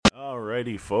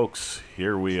Alrighty, folks,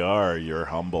 here we are, your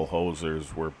humble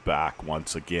hosers. We're back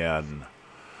once again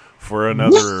for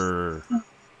another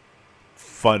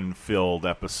fun-filled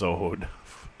episode.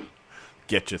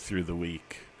 Get you through the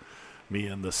week. Me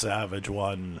and the Savage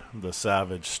One, the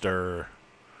Savage Stir,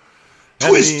 and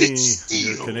Twisted me,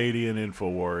 Steel, your Canadian Info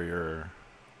Warrior.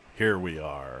 Here we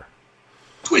are.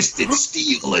 Twisted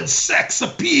Steel and Sex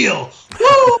Appeal.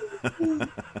 Woo!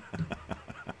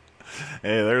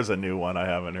 Hey, there's a new one I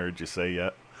haven't heard you say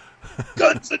yet.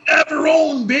 Guns of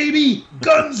Navarone, baby.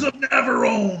 Guns of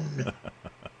Navarone.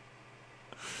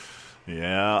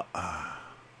 Yeah.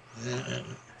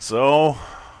 So,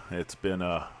 it's been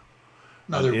an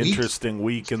interesting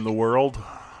week in the world.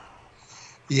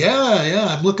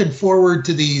 Yeah. I'm looking forward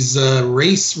to these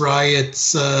race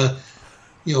riots,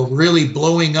 really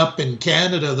blowing up in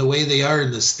Canada the way they are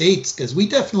in the States, because we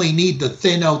definitely need to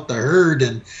thin out the herd.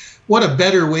 And what a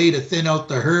better way to thin out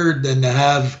the herd than to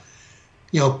have,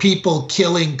 people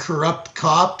killing corrupt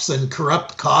cops and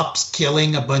corrupt cops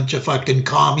killing a bunch of fucking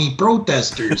commie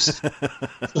protesters.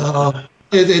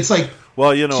 It's like,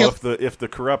 well, if the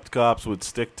corrupt cops would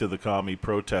stick to the commie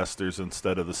protesters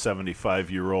instead of the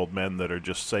 75-year-old men that are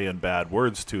just saying bad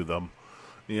words to them,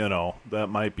 that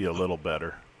might be a little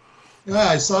better. Yeah,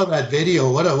 I saw that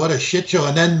video. What a shit show!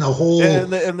 And then the whole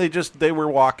and they were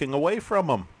walking away from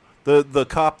him. The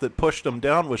cop that pushed him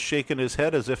down was shaking his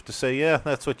head as if to say, "Yeah,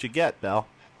 that's what you get, pal."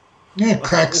 Yeah,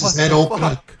 cracks his head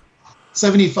open.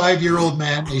 75-year-old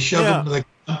man. They shove him to the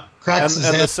cracks his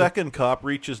head. And the second cop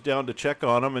reaches down to check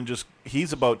on him, and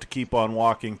he's about to keep on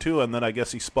walking too. And then I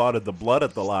guess he spotted the blood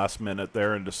at the last minute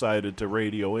there and decided to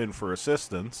radio in for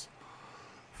assistance.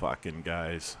 Fucking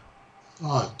guys.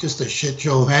 Oh, just a shit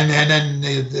show. And then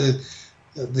the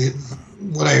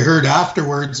what I heard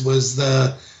afterwards was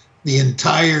the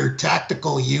entire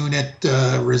tactical unit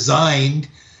resigned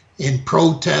in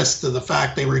protest of the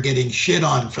fact they were getting shit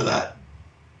on for that.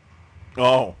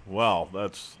 Oh, well,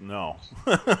 that's no.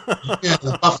 Yeah,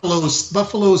 the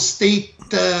Buffalo State,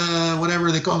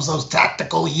 whatever they call themselves,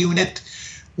 tactical unit,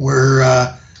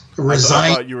 were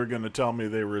resigned. I thought you were going to tell me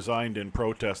they resigned in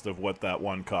protest of what that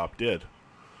one cop did.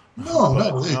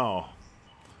 No.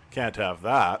 Can't have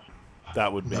that.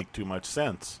 That would make too much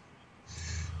sense.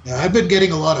 Yeah, I've been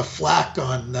getting a lot of flack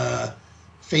on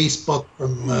Facebook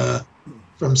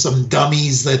from some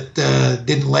dummies that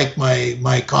didn't like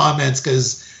my comments,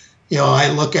 because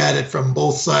I look at it from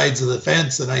both sides of the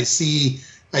fence, and I see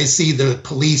the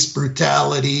police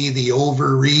brutality, the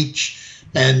overreach,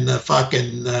 and the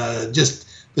fucking just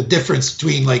the difference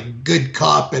between like good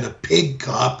cop and a pig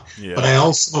cop. Yeah. But I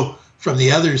also, from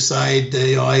the other side,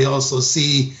 I also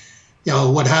see,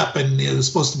 what happened. It was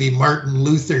supposed to be Martin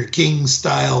Luther King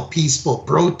style peaceful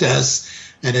protests,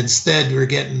 and instead we're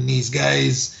getting these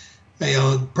guys,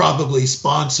 probably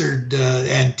sponsored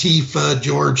Antifa,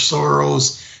 George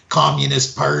Soros,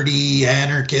 Communist Party,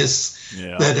 anarchists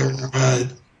that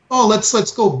are,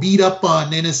 let's go beat up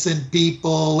on innocent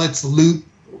people. Let's loot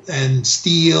and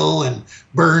steal and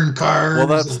burn cars. Well,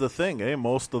 that's the thing, eh?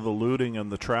 Most of the looting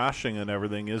and the trashing and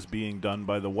everything is being done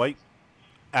by the white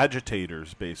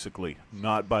agitators, basically,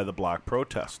 not by the black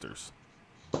protesters.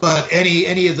 But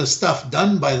any of the stuff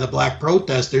done by the black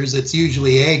protesters, it's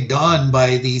usually egged on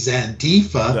by these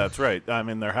Antifa. That's right. I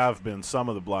mean, there have been some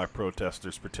of the black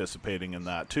protesters participating in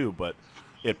that too, but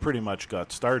it pretty much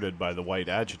got started by the white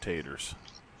agitators.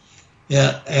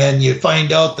 Yeah, and you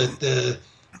find out that a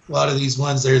lot of these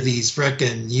ones are these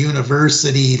frickin'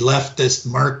 university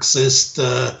leftist Marxist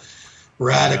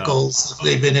radicals. Yeah.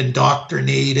 They've been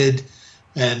indoctrinated,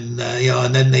 and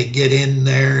and then they get in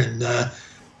there and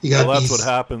you got. Well, that's what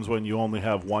happens when you only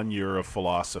have 1 year of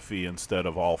philosophy instead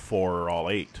of all 4 or all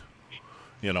 8.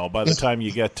 By the time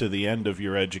you get to the end of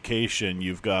your education,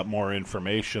 you've got more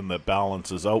information that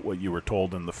balances out what you were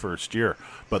told in the first year.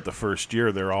 But the first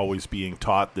year, they're always being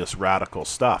taught this radical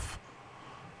stuff.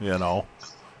 Well,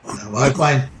 I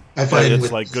find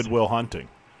it's like Good Will Hunting.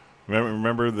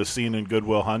 Remember the scene in Good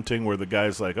Will Hunting where the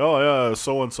guy's like, "Oh yeah,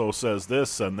 so and so says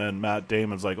this," and then Matt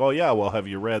Damon's like, "Oh yeah, well, have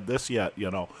you read this yet?"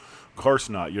 Of course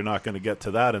not. You're not going to get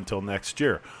to that until next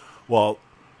year. Well,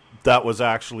 that was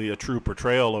actually a true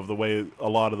portrayal of the way a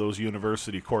lot of those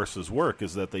university courses work,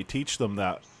 is that they teach them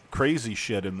that crazy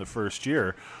shit in the first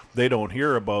year. They don't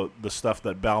hear about the stuff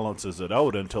that balances it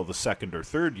out until the second or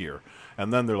third year.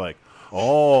 And then they're like,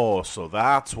 oh, so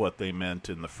that's what they meant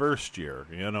in the first year.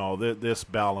 This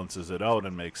balances it out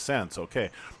and makes sense. Okay.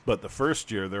 But the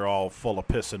first year, they're all full of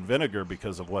piss and vinegar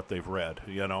because of what they've read,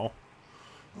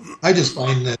 I just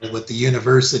find that with the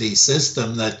university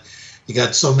system that you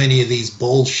got so many of these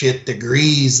bullshit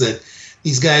degrees that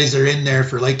these guys are in there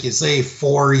for, like you say,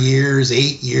 4 years,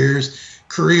 8 years,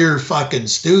 career fucking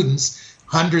students,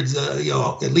 hundreds of,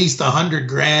 at least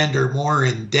 $100,000 or more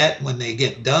in debt when they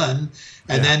get done.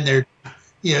 And then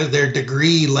their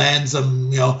degree lands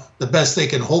them, the best they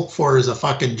can hope for is a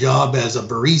fucking job as a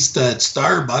barista at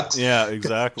Starbucks. Yeah,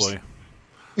 exactly.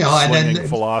 And then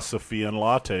philosophy and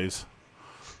lattes.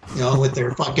 With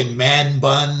their fucking man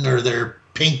bun or their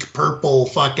pink purple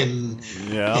fucking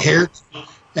hair,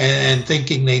 and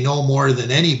thinking they know more than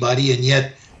anybody, and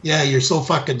yet, you're so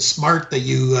fucking smart that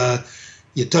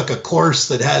you took a course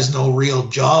that has no real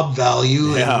job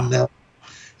value, and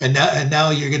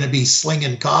now you're going to be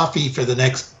slinging coffee for the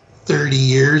next 30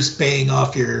 years, paying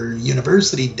off your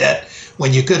university debt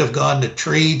when you could have gone to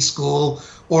trade school,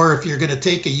 or if you're going to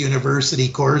take a university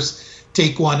course,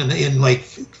 take one in like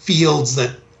fields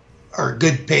that are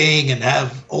good paying and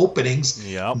have openings.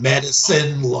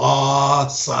 Medicine, law,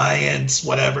 science,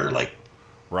 whatever, like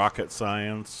rocket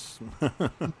science,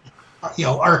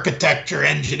 architecture,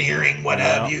 engineering, what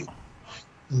have you.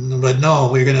 But no,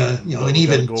 we're gonna, and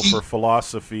even go for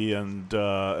philosophy and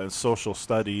social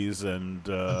studies and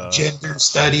gender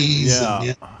studies.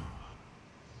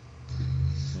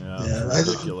 It's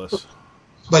ridiculous.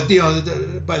 But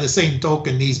by the same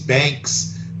token, these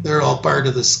banks, they're all part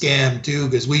of the scam too,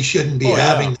 because we shouldn't be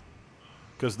having.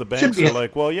 Because the banks are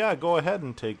like, well, go ahead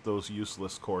and take those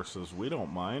useless courses. We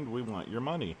don't mind. We want your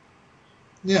money.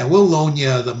 Yeah, we'll loan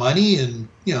you the money, and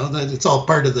that it's all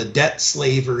part of the debt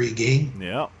slavery game.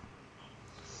 Yeah.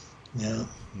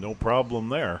 No problem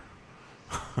there.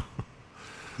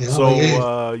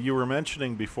 So you were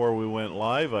mentioning before we went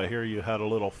live, I hear you had a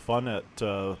little fun at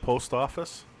the post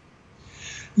office.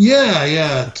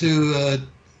 Yeah. To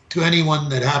anyone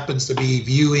that happens to be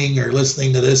viewing or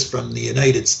listening to this from the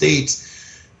United States,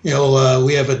 we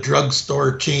have a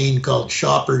drugstore chain called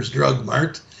Shoppers Drug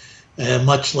Mart,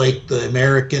 much like the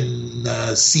American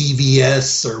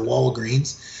CVS or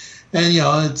Walgreens. And,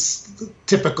 it's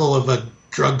typical of a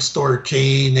drugstore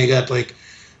chain. They got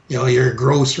your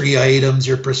grocery items,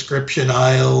 your prescription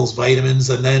aisles, vitamins,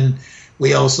 and then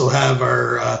we also have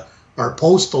our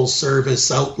postal service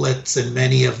outlets in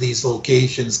many of these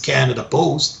locations, Canada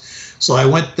Post. So I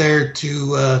went there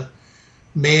to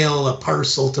mail a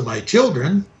parcel to my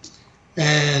children,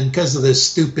 and because of this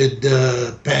stupid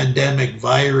pandemic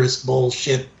virus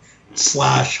bullshit /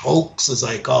 hoax, as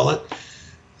I call it,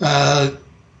 I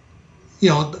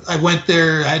went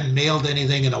there. I hadn't mailed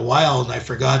anything in a while, and I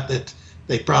forgot that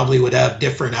they probably would have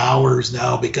different hours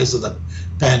now because of the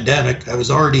pandemic. I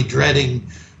was already dreading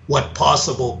what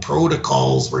possible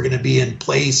protocols were going to be in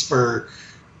place for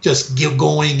just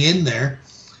going in there.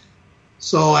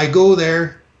 So I go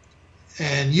there,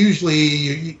 and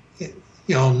usually,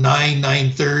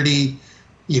 9:30,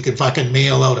 you can fucking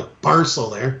mail out a parcel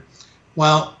there.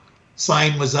 Well,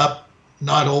 sign was up,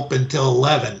 not open till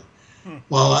 11.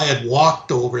 Well, I had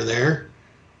walked over there,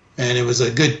 and it was a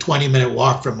good 20-minute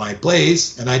walk from my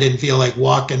place, and I didn't feel like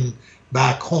walking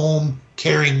back home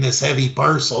carrying this heavy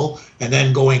parcel and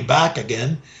then going back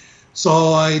again.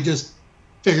 So I just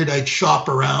figured I'd shop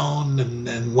around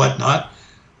and whatnot.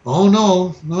 Oh,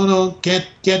 no,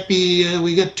 can't be,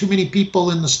 we got too many people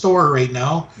in the store right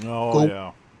now.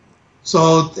 Yeah.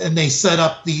 So, and they set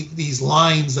up these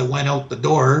lines that went out the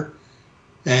door,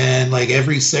 and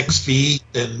every 6 feet,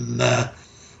 and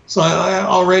so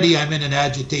I'm in an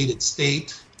agitated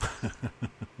state.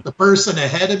 The person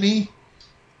ahead of me,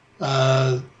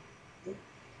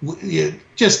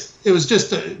 this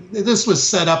was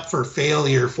set up for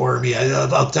failure for me.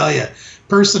 I'll tell you.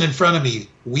 Person in front of me,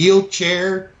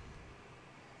 wheelchair,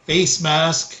 face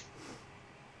mask,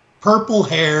 purple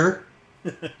hair,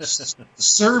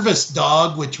 service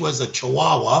dog, which was a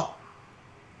Chihuahua,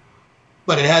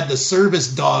 but it had the service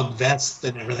dog vest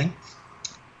and everything.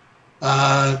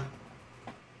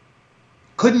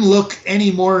 Couldn't look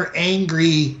any more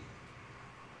angry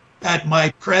at my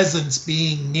presence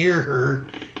being near her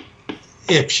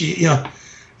if she,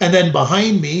 and then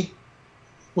behind me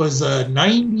was a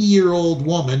 90-year-old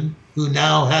woman who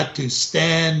now had to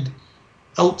stand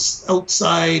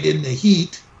outside in the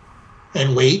heat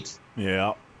and wait.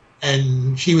 Yeah.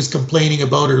 And she was complaining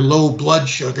about her low blood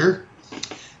sugar.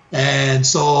 And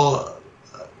so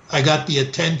I got the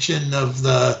attention of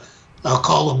I'll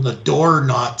call him the door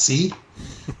Nazi.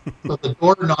 But the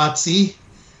door Nazi,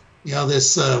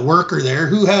 this worker there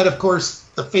who had, of course,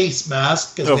 the face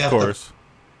mask. Of course.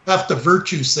 Have to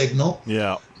virtue signal.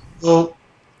 Yeah. So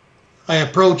I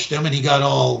approached him, and he got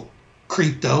all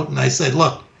creeped out. And I said,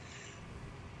 look,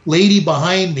 lady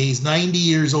behind me is 90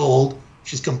 years old.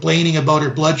 She's complaining about her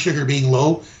blood sugar being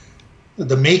low.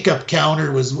 The makeup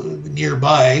counter was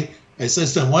nearby, I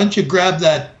says to him, why don't you grab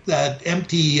that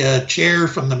empty chair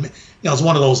from the, it's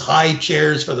one of those high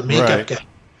chairs for the makeup Right. guy.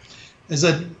 I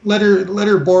said, let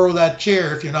her borrow that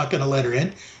chair if you're not going to let her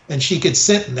in, and she could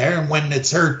sit in there, and when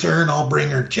it's her turn, I'll bring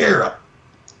her chair up.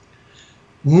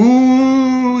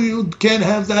 Ooh, you can't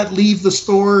have that leave the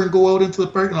store and go out into the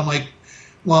park. And I'm like,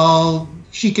 well,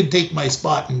 she can take my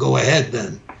spot and go ahead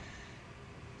then.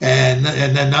 And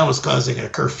then that was causing a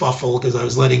kerfuffle because I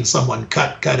was letting someone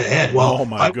cut ahead. Well, Oh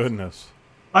my goodness.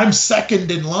 I'm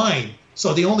second in line,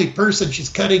 so the only person she's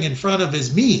cutting in front of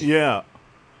is me. Yeah.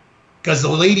 Because the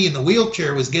lady in the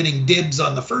wheelchair was getting dibs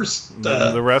on the first.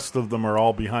 The rest of them are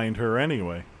all behind her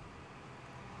anyway.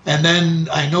 And then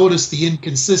I noticed the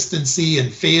inconsistency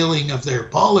and failing of their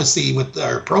policy with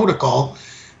our protocol,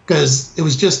 because it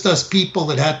was just us people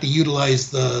that had to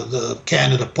utilize the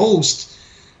Canada Post,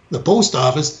 the post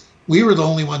office. We were the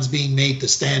only ones being made to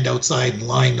stand outside in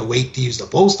line to wait to use the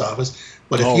post office.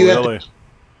 But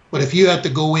if you had to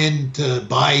go in to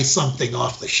buy something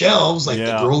off the shelves, like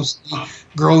the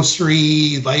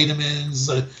grocery, vitamins,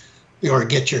 or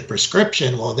get your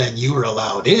prescription, well, then you were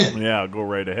allowed in. Yeah, go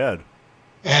right ahead.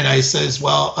 And I says,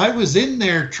 well, I was in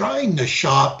there trying to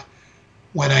shop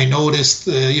when I noticed,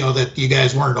 that you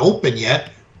guys weren't open yet.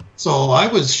 So I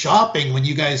was shopping when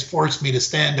you guys forced me to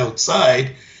stand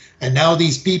outside. And now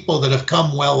these people that have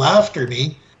come well after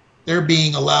me, they're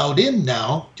being allowed in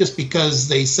now just because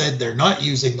they said they're not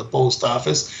using the post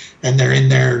office and they're in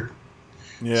there.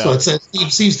 Yeah. So it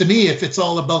seems to me if it's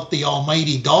all about the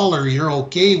almighty dollar, you're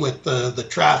okay with the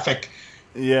traffic.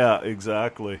 Yeah,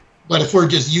 exactly. But if we're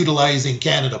just utilizing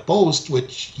Canada Post,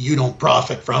 which you don't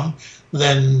profit from,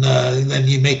 then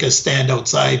you make us stand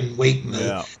outside and wait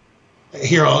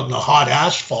here out in the hot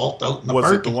asphalt out in the park.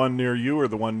 Was it the one near you or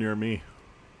the one near me?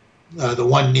 The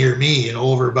one near me,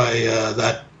 over by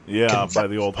that. Yeah, by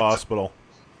the old hospital.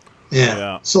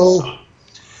 Yeah. So.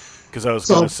 Because I was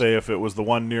going to say, if it was the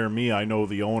one near me, I know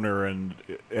the owner,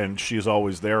 and she's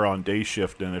always there on day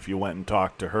shift, and if you went and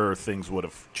talked to her, things would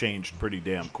have changed pretty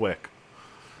damn quick.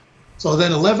 So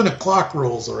then 11 o'clock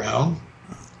rolls around,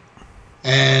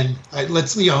 and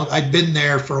I'd been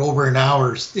there for over an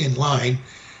hour in line,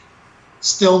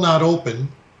 still not open,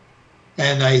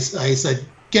 and I said,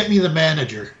 get me the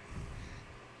manager.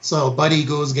 So Buddy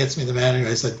gets me the manager.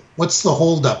 I said, what's the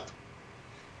holdup?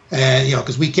 And,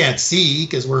 because we can't see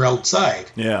because we're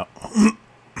outside. Yeah.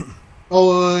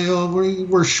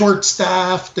 We're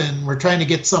short-staffed, and we're trying to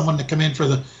get someone to come in for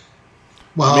the...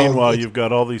 Well, meanwhile, you've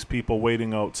got all these people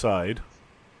waiting outside.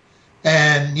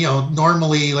 And,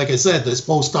 normally, like I said, this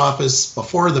post office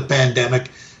before the pandemic,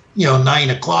 9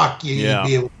 o'clock, you'd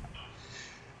be able,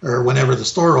 or whenever the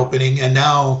store opening, and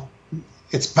now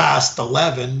it's past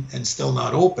 11 and still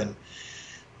not open.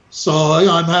 So,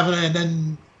 I'm having, and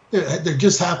then there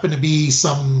just happened to be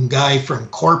some guy from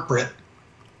corporate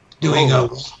doing a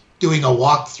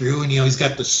walkthrough, and, he's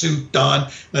got the suit on,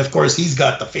 and of course he's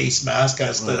got the face mask,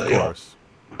 of course.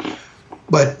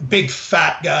 But big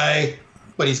fat guy,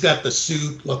 but he's got the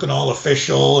suit looking all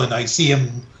official, and I see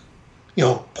him,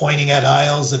 pointing at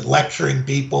aisles and lecturing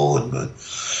people and,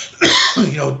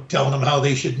 telling them how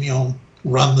they should,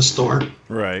 run the store.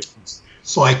 Right.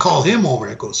 So I call him over.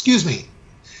 I go, excuse me.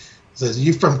 He says, are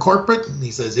you from corporate? And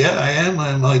he says, yeah, I am.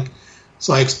 I'm like,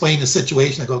 so I explain the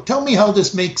situation. I go, tell me how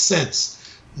this makes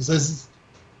sense. He says,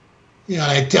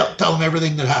 I tell him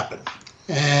everything that happened.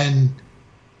 And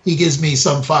he gives me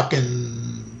some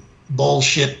fucking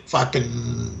bullshit,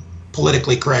 fucking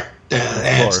politically correct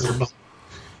answer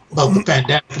about the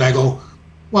pandemic. And I go,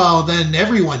 well, then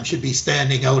everyone should be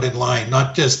standing out in line,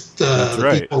 not just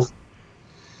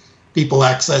people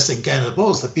accessing Canada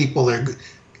Post. The people there,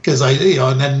 because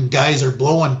and then guys are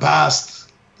blowing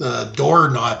past the door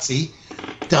Nazi,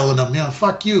 telling them,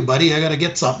 fuck you, buddy, I got to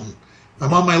get something.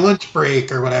 I'm on my lunch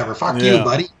break or whatever. Fuck you,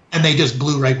 buddy. And they just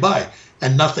blew right by.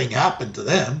 And nothing happened to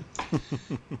them.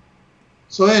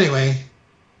 So anyway,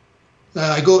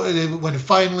 I go when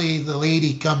finally the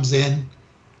lady comes in.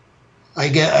 I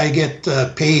get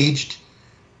paged,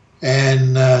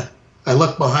 and I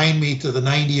look behind me to the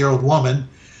 90-year-old woman.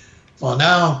 Well,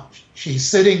 now she's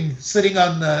sitting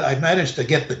on the. I managed to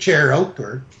get the chair out to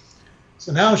her,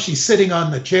 so now she's sitting on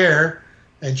the chair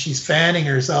and she's fanning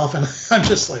herself, and I'm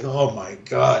just like, oh my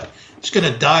god, she's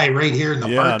gonna die right here in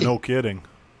the parking. Yeah, no kidding.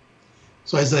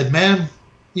 So I said, ma'am,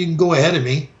 you can go ahead of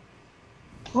me.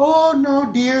 Oh,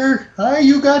 no, dear.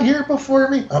 You got here before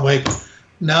me. I'm like,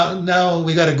 now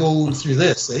we got to go through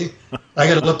this, eh? I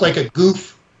got to look like a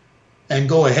goof and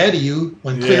go ahead of you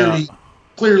when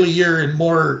clearly you're in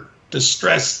more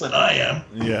distress than I am.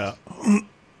 Yeah.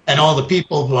 And all the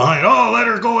people behind, oh, let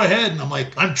her go ahead. And I'm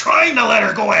like, I'm trying to let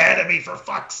her go ahead of me, for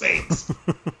fuck's sakes.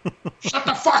 Shut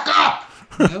the fuck up.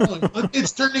 You know, like,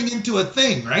 it's turning into a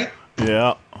thing, right?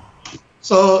 Yeah.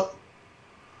 So,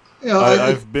 you know,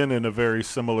 I've been in a very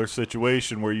similar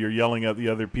situation where you're yelling at the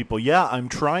other people, yeah, I'm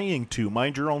trying to.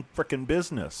 Mind your own frickin'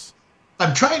 business.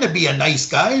 I'm trying to be a nice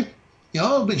guy, you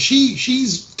know, but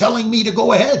she's telling me to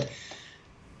go ahead.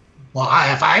 Well,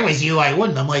 if I was you, I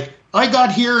wouldn't. I'm like, I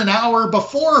got here an hour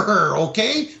before her,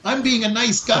 okay? I'm being a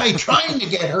nice guy trying to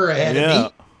get her ahead of me.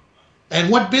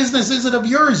 And what business is it of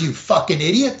yours, you fucking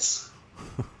idiots?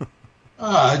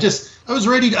 I was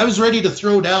ready to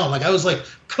throw down. Like, I was like,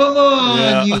 come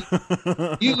on,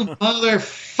 you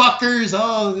motherfuckers.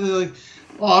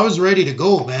 I was ready to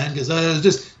go, man, because I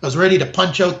was ready to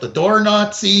punch out the door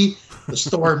Nazi, the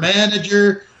store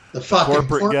manager, the fucking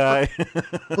corporate guy.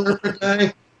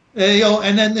 You know,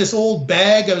 and then this old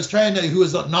bag who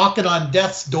was knocking on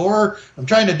death's door. I'm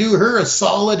trying to do her a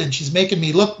solid, and she's making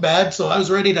me look bad. So I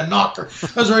was ready to knock her.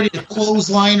 I was ready to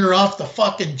clothesline her off the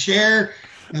fucking chair,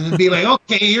 and then be like,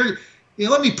 "Okay,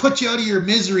 let me put you out of your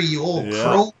misery, you old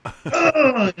crow." You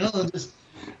know,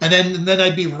 and then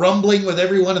I'd be rumbling with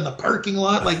everyone in the parking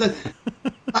lot like that.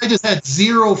 I just had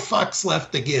zero fucks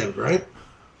left to give, right?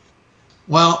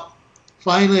 Well,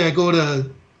 finally, I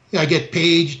get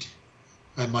paged.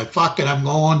 I'm like, fuck it, I'm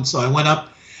going. So I went up.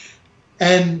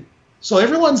 And so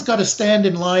everyone's got to stand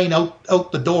in line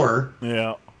out the door.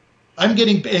 Yeah. And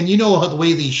you know how the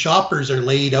way these shoppers are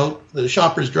laid out, the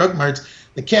Shoppers Drug Marts,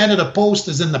 the Canada Post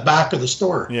is in the back of the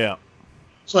store. Yeah.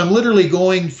 So I'm literally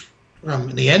going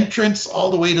from the entrance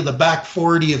all the way to the back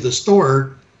 40 of the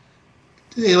store.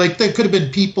 There could have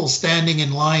been people standing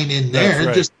in line in there.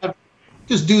 That's right.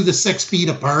 Just do the 6 feet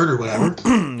apart or whatever.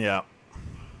 Yeah.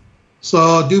 So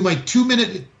I'll do my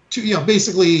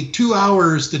basically 2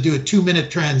 hours to do a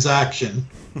 2-minute transaction.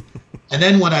 And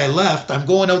then when I left, I'm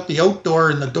going out the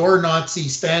outdoor, and the door Nazi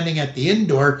standing at the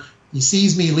indoor, he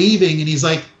sees me leaving, and he's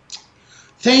like,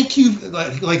 thank you,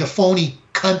 like a phony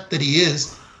cunt that he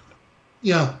is.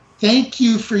 You know, thank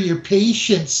you for your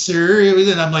patience, sir.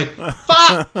 And I'm like,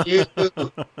 fuck you.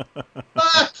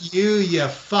 Fuck you, you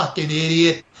fucking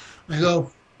idiot. I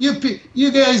go,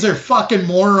 you guys are fucking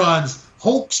morons.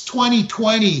 Hoax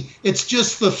 2020. It's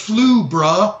just the flu,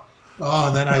 bruh. Oh,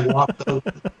 and then I walked out.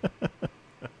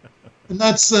 And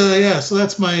that's so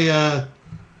that's my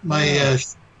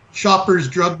Shoppers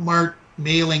Drug Mart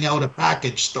mailing out a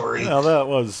package story. Well, that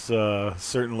was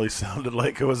certainly sounded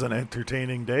like it was an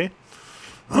entertaining day.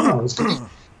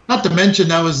 Not to mention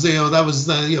that was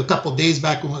a couple of days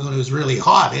back when it was really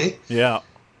hot, eh? Yeah.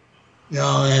 You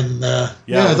know, and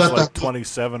it was like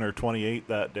 27 or 28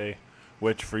 that day,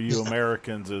 which for you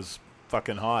Americans is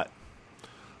fucking hot.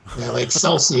 Yeah, like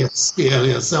Celsius.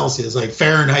 Yeah, Celsius. Like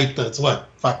Fahrenheit, that's what?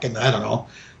 Fucking, I don't know.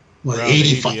 What,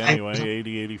 85? 80 anyway,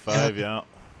 80, 85, yeah.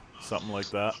 Something like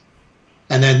that.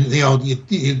 And then,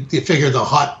 you figure the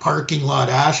hot parking lot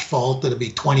asphalt, that'd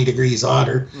be 20 degrees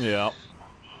hotter. Yeah.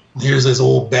 Here's this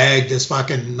old bag just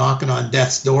fucking knocking on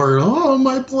death's door. Oh,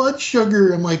 my blood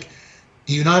sugar. I'm like,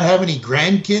 do you not have any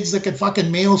grandkids that can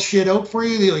fucking mail shit out for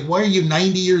you? They're like, why are you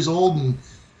 90 years old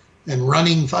and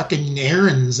running fucking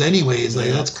errands anyways? Like,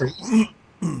 that's crazy.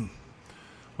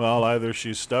 Well, either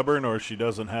she's stubborn or she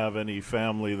doesn't have any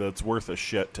family that's worth a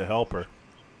shit to help her.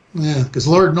 Yeah, because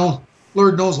Lord knows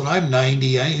when I'm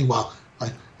 90, I'm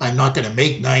not going to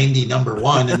make 90, number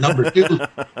one. And number two,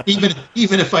 even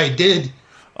if I did,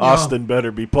 Austin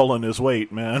better be pulling his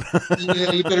weight, man.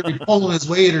 Yeah, he better be pulling his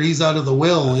weight or he's out of the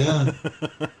will, yeah.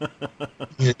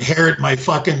 You inherit my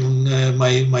fucking,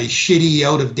 my shitty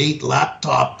out-of-date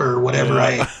laptop or whatever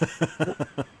I'm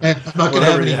not going to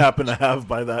have any. Happen to have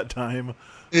by that time.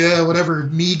 Yeah, whatever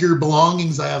meager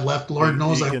belongings I have left, Lord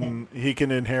knows he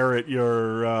can inherit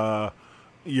your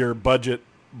budget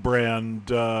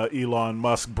brand Elon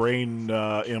Musk brain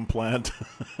implant.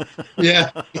 Yeah,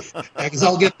 because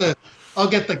I'll get the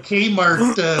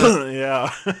Kmart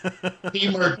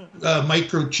Kmart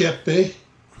microchip, eh?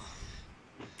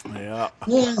 Yeah.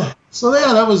 So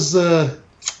yeah, that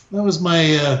was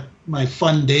my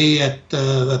fun day at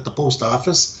the post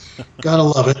office. Gotta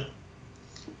love it.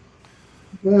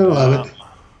 Gotta love it.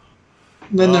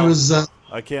 And then there was.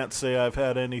 I can't say I've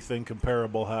had anything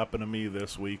comparable happen to me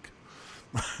this week.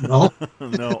 No.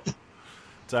 No.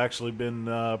 It's actually been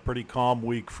a pretty calm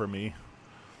week for me.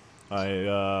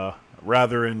 I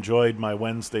rather enjoyed my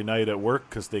Wednesday night at work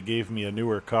because they gave me a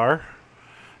newer car.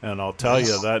 And I'll tell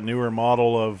you, that newer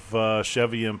model of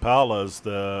Chevy Impala's,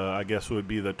 I guess would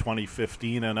be the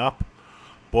 2015 and up.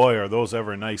 Boy, are those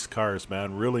ever nice cars,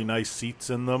 man. Really nice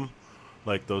seats in them.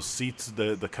 like those seats,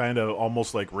 the kind of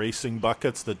almost like racing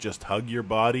buckets that just hug your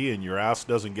body and your ass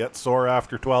doesn't get sore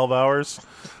after 12 hours.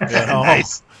 You know?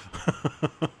 Nice.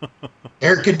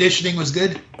 Air conditioning was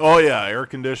good? Oh, yeah, air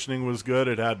conditioning was good.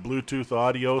 It had Bluetooth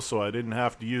audio, so I didn't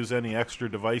have to use any extra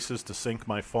devices to sync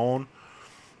my phone.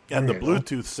 And the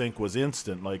Bluetooth sync was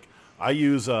instant. Like, I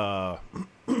use, where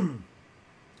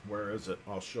is it?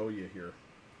 I'll show you here.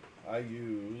 I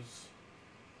use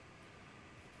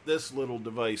this little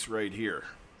device right here.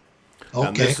 Okay.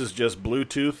 And this is just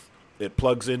Bluetooth. It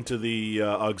plugs into the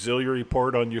auxiliary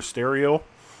port on your stereo,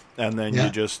 and then you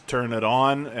just turn it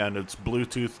on, and it's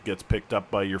Bluetooth, gets picked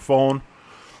up by your phone.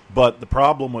 But the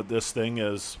problem with this thing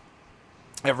is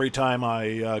every time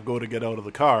I go to get out of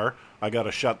the car, I got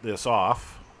to shut this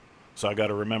off. So I got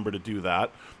to remember to do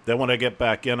that. Then when I get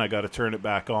back in, I got to turn it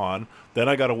back on. Then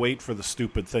I got to wait for the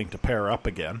stupid thing to pair up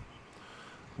again.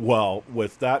 Well,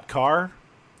 with that car,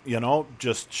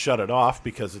 just shut it off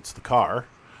because it's the car.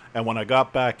 And when I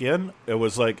got back in, it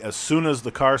was like as soon as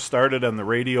the car started and the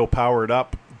radio powered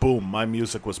up, boom, my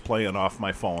music was playing off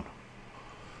my phone.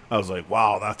 I was like,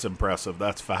 wow, that's impressive.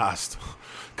 That's fast.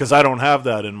 Because I don't have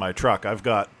that in my truck. I've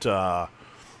got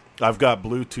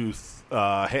Bluetooth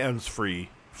hands-free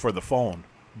for the phone,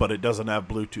 but it doesn't have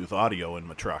Bluetooth audio in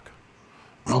my truck.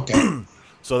 Okay.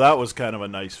 So that was kind of a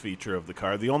nice feature of the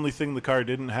car. The only thing the car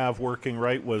didn't have working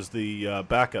right was the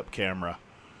backup camera.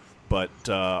 But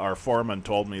our foreman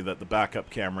told me that the backup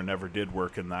camera never did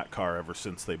work in that car ever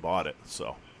since they bought it.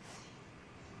 So,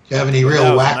 do you have any real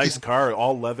wacky? Nice car,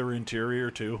 all leather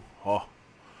interior too. Oh.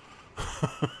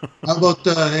 How about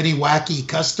any wacky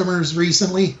customers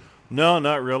recently? No,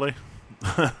 not really.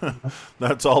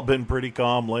 That's all been pretty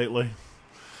calm lately.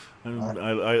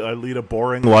 I lead a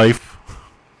boring life.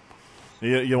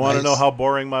 You want to know how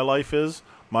boring my life is?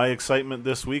 My excitement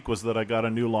this week was that I got a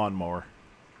new lawnmower.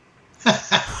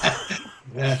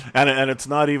 Yeah. And it's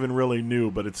not even really new,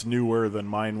 but it's newer than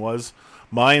mine was.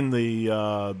 Mine,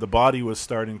 the body was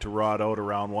starting to rot out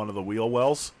around one of the wheel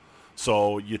wells.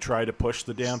 So you try to push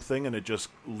the damn thing, and it just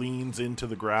leans into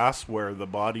the grass where the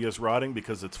body is rotting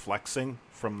because it's flexing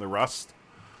from the rust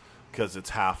because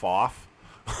it's half off.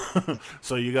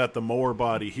 So you got the mower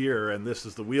body here, and this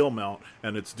is the wheel mount,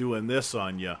 and it's doing this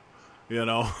on you,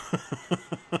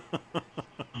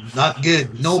 Not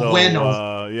good. No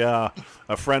bueno. Yeah,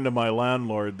 a friend of my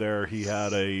landlord there, he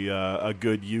had a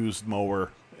good used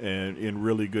mower and in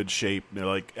really good shape,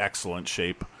 like excellent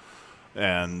shape,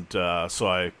 and so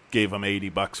I gave him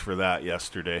 $80 for that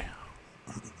yesterday.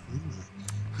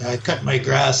 I cut my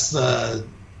grass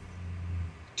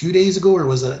 2 days ago, or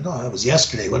was it? No, it was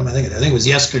yesterday. What am I thinking? I think it was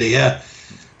yesterday. Yeah.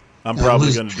 I'm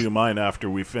probably going to do mine after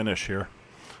we finish here.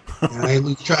 I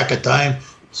lose track of time.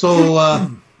 So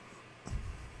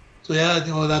yeah,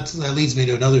 that leads me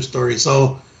to another story.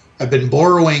 So I've been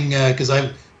borrowing because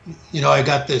I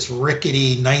got this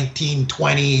rickety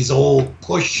 1920s old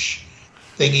push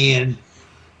thingy,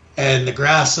 and the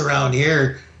grass around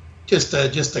here, just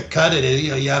to cut it,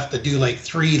 you have to do like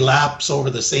 3 laps over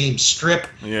the same strip.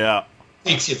 Yeah.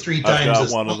 Takes you 3 times. I've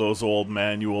got one of those old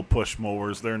manual push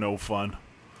mowers. They're no fun.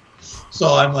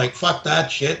 So I'm like, fuck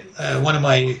that shit. One of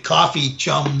my coffee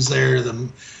chums there,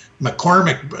 the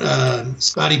McCormick,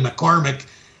 Scotty McCormick,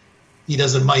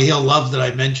 he'll love that I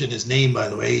mentioned his name, by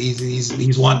the way.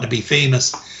 He's wanting to be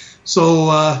famous. So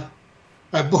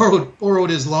I borrowed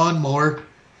his lawnmower,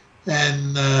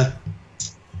 and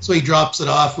so he drops it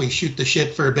off. We shoot the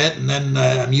shit for a bit, and then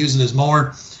I'm using his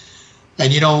mower.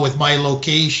 And with my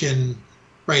location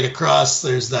right across,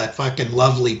 there's that fucking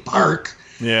lovely park.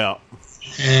 Yeah.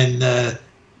 And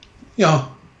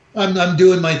I'm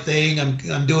doing my thing. I'm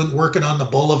working on the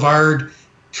boulevard,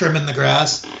 trimming the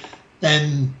grass,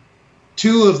 and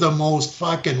 2 of the most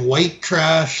fucking white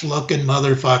trash looking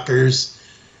motherfuckers,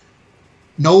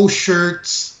 no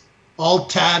shirts, all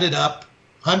tatted up,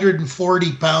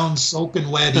 140 pounds soaking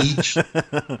wet each.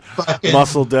 Fucking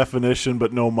muscle definition,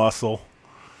 but no muscle.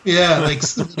 Yeah, like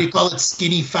what do you call it?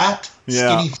 Skinny fat.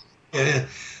 Yeah. Skinny.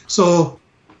 So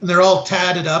they're all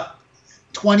tatted up.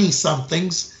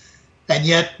 20-somethings, and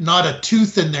yet not a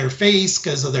tooth in their face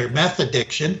because of their meth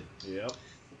addiction. Yep.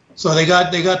 So they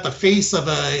got the face of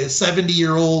a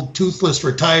 70-year-old toothless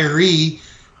retiree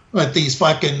with these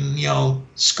fucking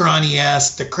scrawny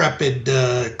ass decrepit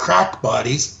crack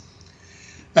bodies,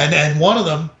 and one of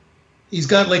them, he's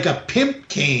got like a pimp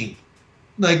cane,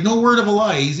 like no word of a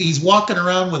lie. He's walking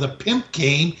around with a pimp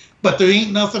cane, but there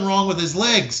ain't nothing wrong with his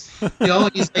legs.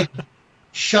 He's like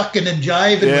shucking and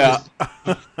jiving. Yeah.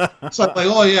 So I'm like,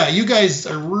 oh yeah, you guys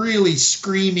are really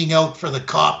screaming out for the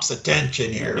cops'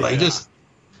 attention here. Like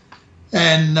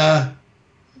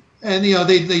And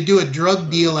they do a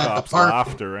drug deal at the Cops park.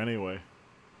 laughter anyway.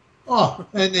 Oh,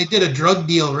 and they did a drug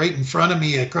deal right in front of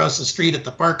me across the street at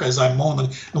the park as I'm mowing,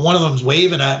 and one of them's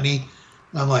waving at me.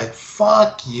 And I'm like,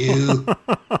 "Fuck you!"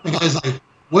 The guy's like,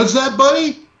 "What's that,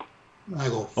 buddy?" And I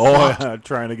go, "Fuck." Oh, yeah,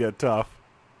 trying to get tough.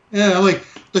 Yeah, I'm like,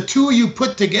 the two of you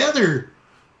put together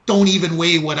don't even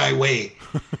weigh what I weigh.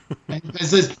 And he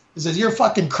says, "You're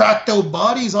fucking cracked out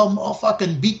bodies. I'll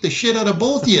fucking beat the shit out of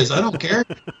both of you. I don't care.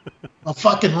 I'll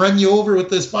fucking run you over with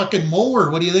this fucking mower.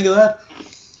 What do you think of that?"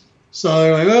 So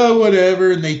they're like, "Oh,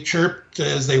 whatever," and they chirped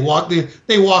as they walked.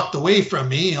 They walked away from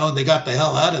me. They got the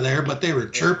hell out of there, but they were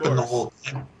chirping the whole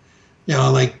time.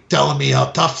 Like telling me how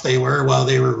tough they were while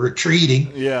they were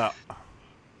retreating. Yeah.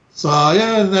 So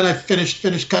and then I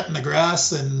finished cutting the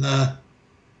grass, and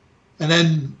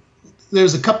then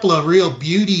there's a couple of real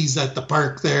beauties at the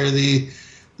park there.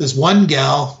 This one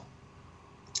gal,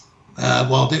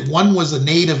 one was a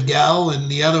native gal,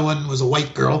 and the other one was a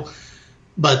white girl.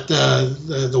 But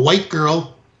the white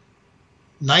girl,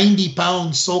 90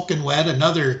 pounds soaking wet,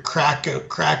 another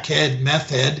crackhead, meth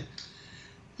head,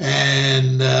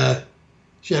 and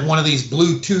she had one of these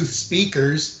Bluetooth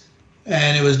speakers,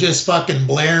 and it was just fucking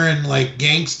blaring like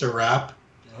gangster rap.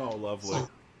 Oh, lovely.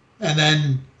 And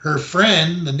then her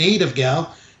friend, the native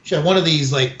gal, she had one of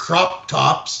these like crop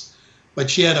tops, but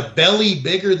she had a belly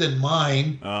bigger than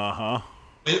mine.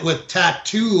 With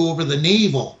tattoo over the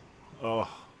navel. Oh.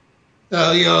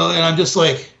 And I'm just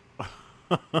like,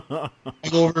 I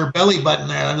go over her belly button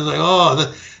there, and I'm just like,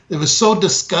 it was so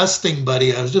disgusting,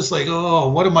 buddy. I was just like, oh,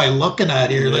 what am I looking at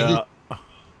here? Yeah. Like,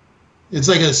 it's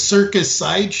like a circus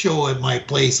sideshow at my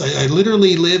place. I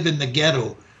literally live in the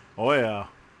ghetto. Oh, yeah.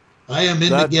 I am in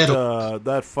the ghetto.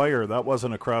 That fire, that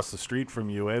wasn't across the street from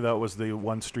you, eh? That was the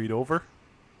one street over?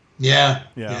 Yeah.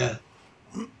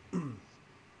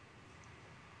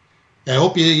 I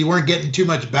hope you weren't getting too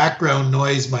much background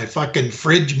noise. My fucking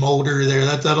fridge motor there,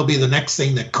 that'll be the next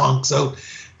thing that conks out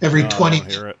every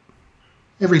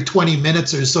 20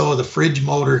 minutes or so. The fridge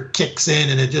motor kicks in,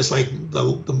 and it just like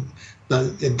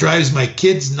it drives my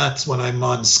kids nuts when I'm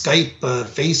on Skype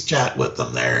face chat with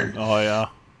them there. Oh, yeah.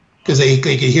 Because they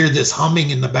can hear this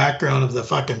humming in the background of the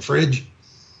fucking fridge.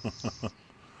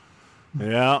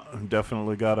 Yeah,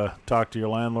 definitely got to talk to your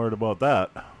landlord about that.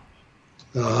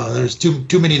 There's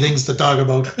too many things to talk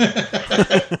about.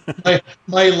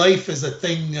 my life is a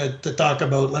thing to talk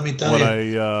about, let me tell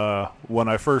you. When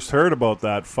I first heard about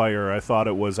that fire, I thought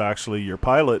it was actually your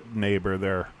pilot neighbor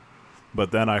there.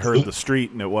 But then I heard the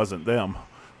street, and it wasn't them.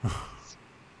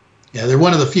 Yeah, they're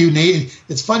one of the few.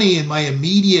 It's funny, in my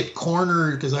immediate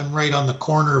corner, because I'm right on the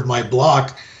corner of my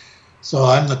block. So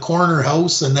I'm the corner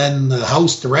house, and then the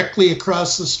house directly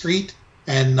across the street,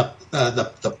 and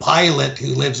the pilot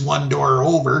who lives one door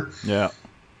over. Yeah.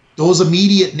 Those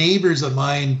immediate neighbors of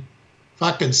mine,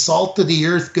 fucking salt of the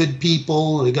earth, good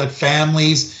people. They got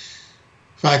families.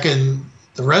 Fucking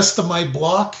the rest of my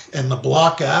block and the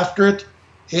block after it,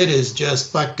 it is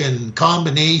just fucking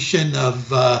combination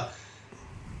of like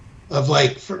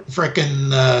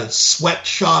frickin'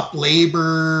 sweatshop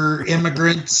labor,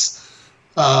 immigrants,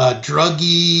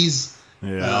 druggies,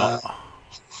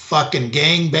 fucking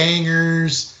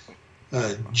gangbangers,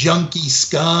 junkie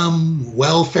scum,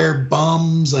 welfare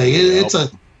bums. Like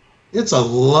it's a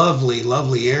lovely,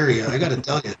 lovely area. I got to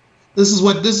tell you, this is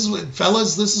what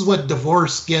fellas. This is what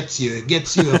divorce gets you. It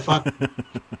gets you a fucking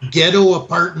ghetto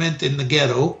apartment in the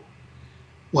ghetto,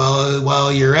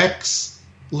 while your ex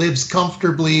lives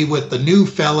comfortably with the new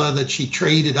fella that she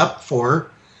traded up for,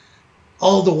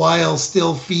 all the while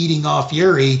still feeding off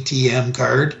your ATM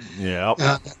card. Yeah.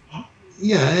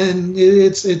 Yeah, and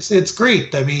it's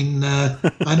great. I mean,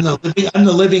 I'm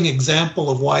the living example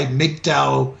of why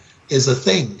MGTOW is a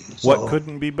thing. So, what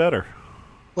couldn't be better?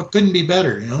 What couldn't be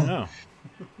better? You know.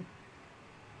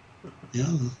 Yeah.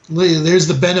 Yeah. There's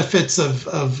the benefits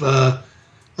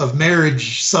of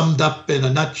marriage summed up in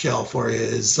a nutshell for you.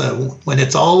 Is when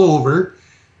it's all over,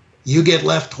 you get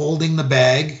left holding the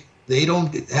bag. They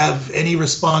don't have any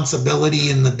responsibility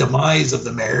in the demise of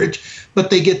the marriage, but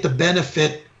they get the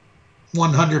benefit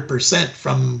 100%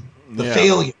 from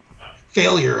the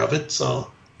failure of it.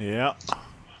 So yeah,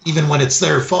 even when it's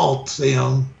their fault, you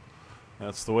know.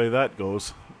 That's the way that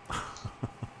goes.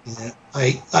 Yeah,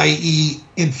 i.e.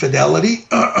 infidelity.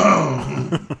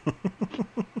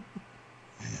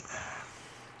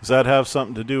 Does that have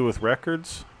something to do with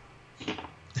records?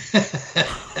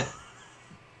 It's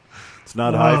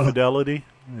not high fidelity.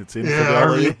 It's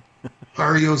infidelity. Yeah,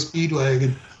 REO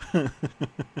Speedwagon.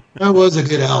 That was a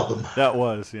good album. That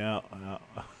was, yeah.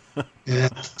 Yeah,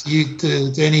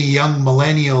 to any young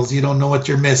millennials, you don't know what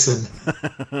you're missing.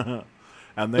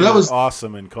 And they were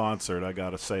awesome in concert, I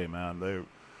gotta say, man.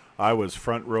 I was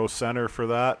front row center for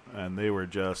that, and they were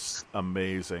just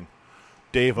amazing.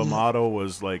 Dave Amato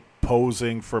was like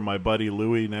posing for my buddy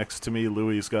Louie next to me.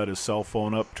 Louie's got his cell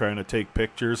phone up trying to take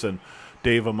pictures, and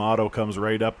Dave Amato comes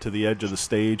right up to the edge of the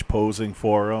stage posing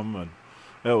for him, and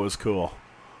it was cool.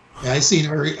 Yeah, I seen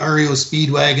REO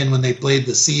Speedwagon when they played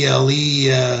the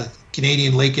CLE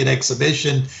Canadian Lakehead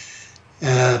Exhibition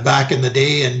back in the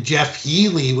day, and Jeff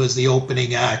Healey was the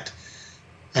opening act,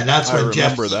 and that's when I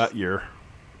remember that year.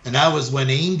 And that was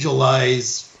when Angel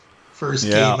Eyes first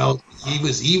came out. He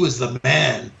was the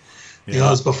man. Yeah. You know,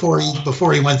 it was before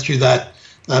he went through that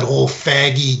whole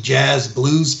faggy jazz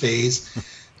blues phase,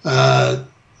 and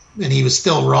he was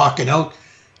still rocking out.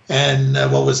 And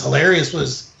what was hilarious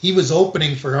was he was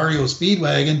opening for REO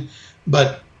Speedwagon,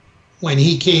 but when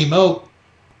he came out,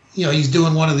 you know, he's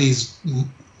doing one of these,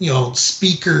 you know,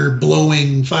 speaker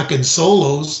blowing fucking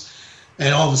solos,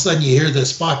 and all of a sudden you hear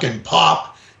this fucking pop.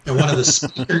 And one of the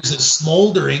speakers is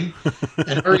smoldering,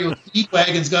 and REO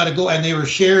Speedwagon's got to go. And they were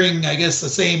sharing, I guess, the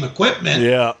same equipment.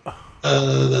 Yeah.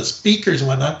 The speakers and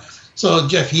whatnot. So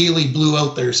Jeff Healey blew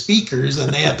out their speakers,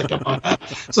 and they had to come on up.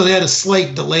 So they had a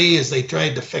slight delay as they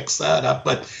tried to fix that up.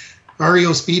 But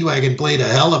REO Speedwagon played a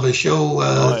hell of a show.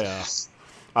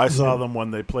 I saw them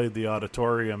when they played the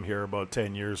auditorium here about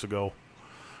 10 years ago.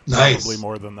 Nice. Probably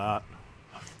more than that.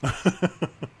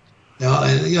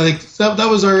 Like that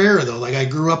was our era, though. Like, I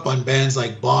grew up on bands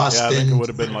like Boston. Yeah, I think it would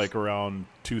have been like around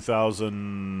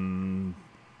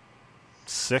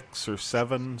 2006 or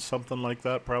 7, something like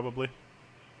that, probably.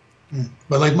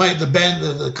 But like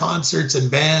the concerts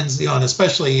and bands, you know, and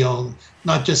especially, you know,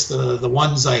 not just the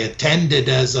ones I attended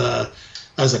as a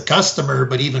customer,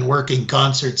 but even working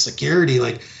concert security.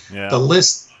 Like the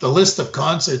list of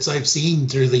concerts I've seen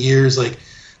through the years, like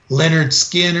Lynyrd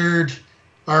Skynyrd,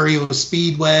 REO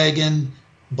Speedwagon,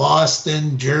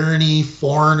 Boston, Journey,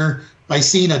 Foreigner. I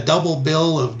seen a double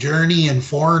bill of Journey and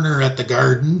Foreigner at the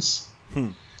Gardens.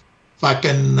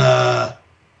 Fucking,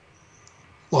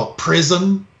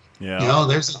 Prism. Yeah. You know,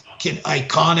 there's an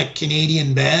iconic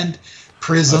Canadian band,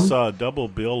 Prism. I saw a double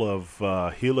bill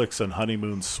of Helix and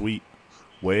Honeymoon Suite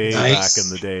way back in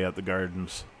the day at the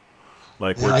Gardens.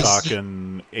 Like, we're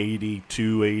talking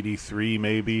 82, 83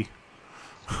 maybe.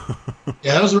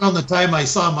 Yeah, that was around the time I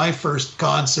saw my first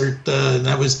concert, and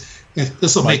that was,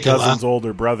 this will make you laugh. My cousin's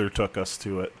older brother took us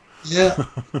to it. Yeah,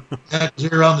 we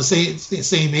were around the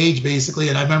same age, basically,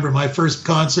 and I remember my first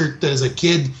concert as a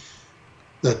kid,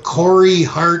 the Corey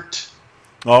Hart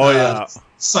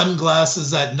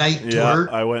Sunglasses at Night tour.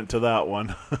 Yeah, I went to that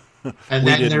one. And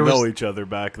we didn't know each other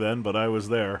back then, but I was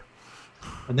there.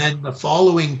 And then the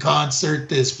following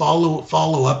concert is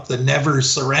follow up the Never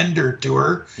Surrender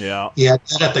tour. Yeah. Yeah,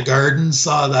 that at the Gardens,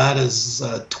 saw that as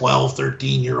a 12,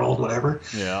 13-year-old, whatever.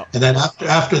 Yeah. And then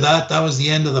after that was the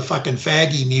end of the fucking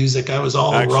faggy music. I was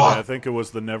all rock. I think it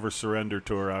was the Never Surrender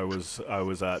tour I was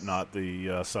at, not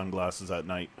the Sunglasses at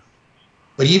Night.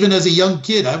 But even as a young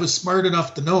kid, I was smart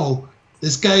enough to know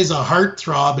this guy's a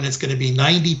heartthrob, and it's going to be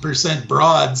 90%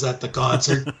 broads at the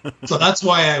concert. So that's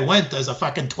why I went as a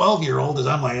fucking 12-year-old. Is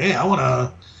I'm like, hey, I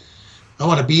want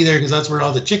to be there because that's where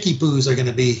all the chickie poos are going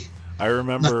to be. I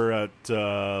remember at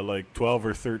like 12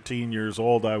 or 13 years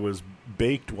old, I was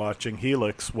baked watching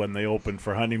Helix when they opened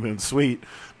for Honeymoon Suite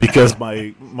because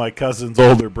my cousin's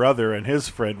older brother and his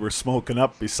friend were smoking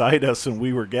up beside us, and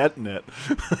we were getting it.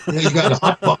 Yeah, you got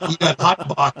hot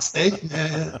box, eh?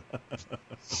 Yeah.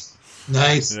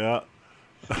 Nice. Yeah.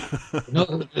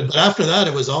 But after that,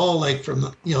 it was all like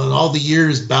from, you know, all the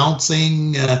years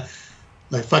bouncing. Did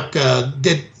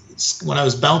when I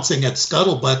was bouncing at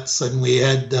Scuttlebutts, and we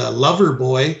had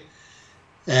Loverboy,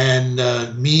 and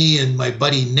me and my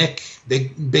buddy Nick,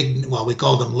 big. Well, we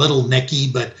called him Little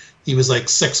Nicky, but he was like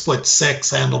 6'6",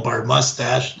 handlebar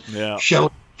mustache. Yeah.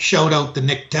 Shout out to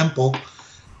Nick Temple.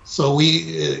 So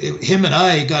him and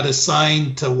I got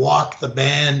assigned to walk the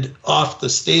band off the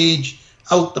stage,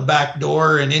 out the back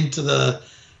door, and into the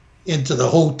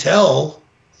hotel,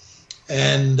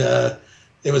 and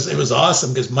it was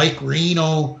awesome because Mike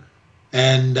Reno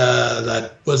and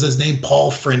that was his name,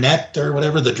 Paul Frenette or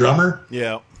whatever, the drummer.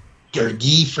 Yeah. Or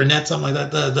Guy Frenette, something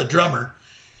like that. The drummer.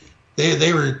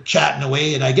 They were chatting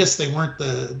away, and I guess they weren't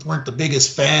the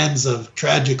biggest fans of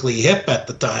Tragically Hip at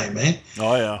the time, eh?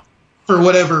 Oh yeah. For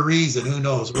whatever reason, who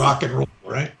knows? Rock and roll,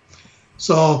 right?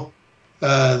 So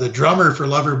the drummer for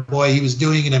Loverboy, he was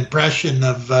doing an impression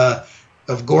of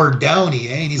Gord Downey,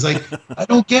 eh? And he's like, I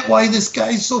don't get why this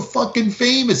guy's so fucking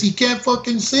famous. He can't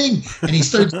fucking sing. And he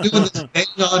starts doing this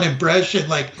bang-on impression,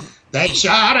 like, they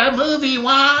shot a movie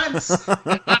once.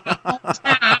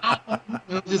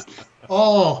 Just,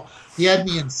 he had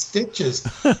me in stitches.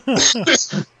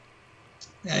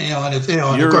 And of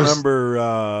course,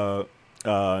 remember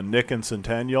Nick and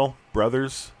Centennial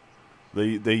brothers?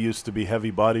 They used to be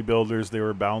heavy bodybuilders. They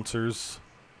were bouncers,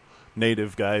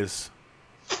 native guys.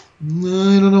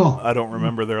 I don't know. I don't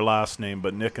remember their last name,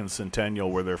 but Nick and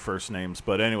Centennial were their first names.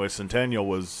 But anyway, Centennial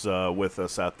was with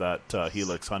us at that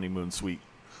Helix Honeymoon Suite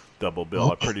double bill.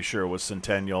 Oh. I'm pretty sure it was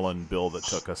Centennial and Bill that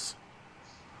took us.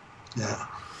 Yeah.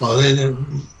 Well,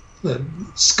 the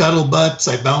Scuttlebutts,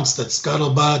 I bounced at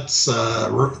Scuttlebutts,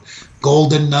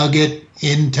 Golden Nugget,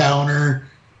 In-Towner,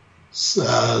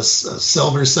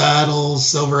 Silver Saddles,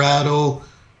 Silverado,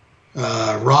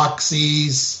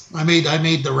 Roxy's. I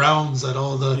made the rounds at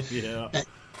all the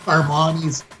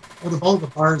Armani's. Out of all the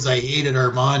bars, I hated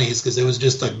Armani's because it was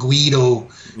just a Guido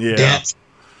dance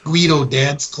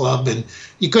club, and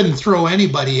you couldn't throw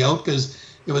anybody out because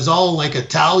it was all like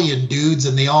Italian dudes,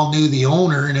 and they all knew the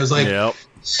owner, and it was like,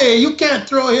 hey, you can't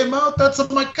throw him out. That's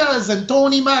my cousin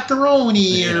Tony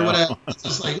Macaroni or whatever. It's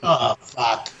just like, oh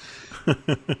fuck.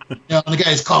 The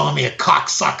guy's calling me a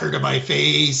cocksucker to my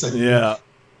face, and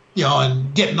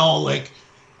and getting all like.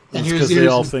 And because they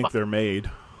all think they're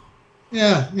made.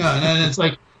 Yeah, and it's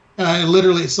like,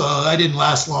 literally, so I didn't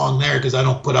last long there because I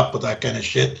don't put up with that kind of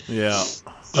shit. Yeah.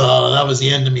 That was the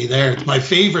end of me there. My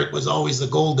favorite was always the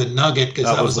Golden Nugget because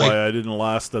that was why like, I didn't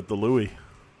last at the Louis.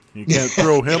 You can't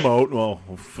throw him out. Well,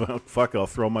 fuck, I'll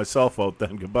throw myself out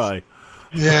then. Goodbye.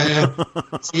 Yeah.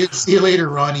 See you later,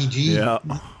 Ronnie G. Yeah.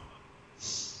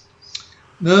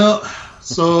 No,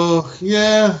 so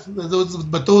yeah,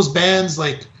 those bands,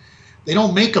 like, they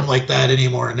don't make them like that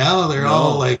anymore. Now they're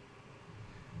all like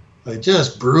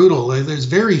just brutal. There's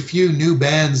very few new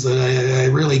bands that I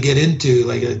really get into.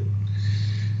 Like,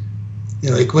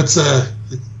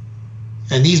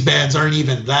 and these bands aren't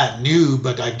even that new,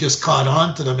 but I've just caught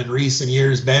on to them in recent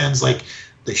years. Bands like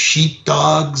the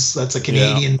Sheepdogs, that's a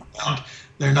Canadian band.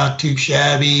 They're not too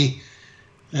shabby.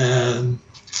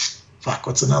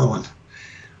 What's another one?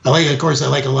 I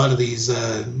like a lot of these.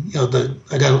 I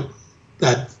got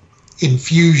that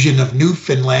infusion of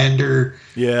Newfoundlander.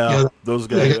 Yeah, those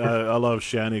guys. I love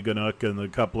Shanny Ganuk and a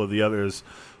couple of the others.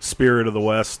 Spirit of the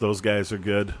West. Those guys are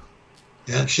good.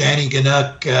 Yeah, Shanny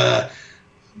Ganuk.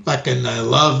 Fucking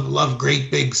love Great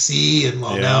Big Sea, and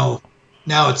now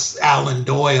it's Alan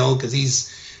Doyle because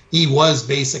he was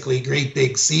basically Great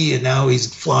Big Sea, and now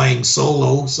he's flying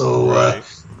solo. So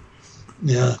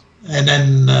and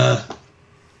then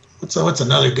what's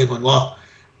another good one? Well,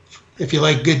 if you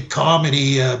like good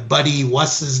comedy, Buddy,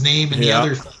 what's his name, and the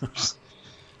other folks.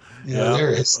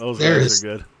 Those guys are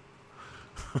good.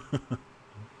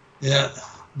 Yeah,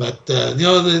 but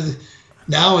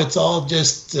now it's all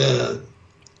just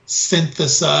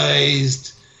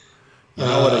synthesized. You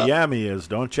know what a Yami is,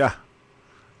 don't you?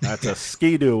 That's a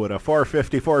Ski-Doo with a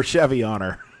 454 Chevy on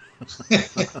her.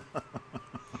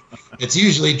 It's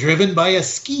usually driven by a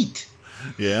skeet.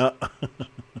 Yeah.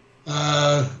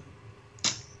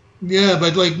 Yeah,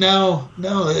 but like now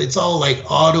it's all like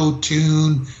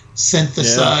auto-tune,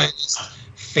 synthesized,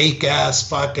 fake ass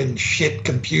fucking shit,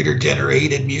 computer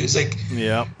generated music.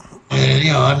 Yeah. And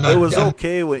I'm not. It was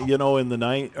okay when in the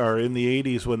in the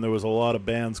 80s when there was a lot of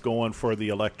bands going for the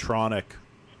electronic.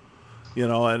 And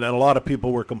a lot of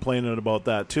people were complaining about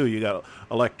that too. You got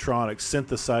electronic,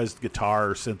 synthesized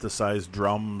guitar, synthesized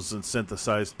drums, and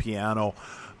synthesized piano,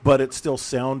 but it still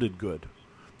sounded good.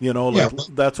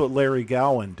 That's what Larry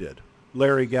Gowan did.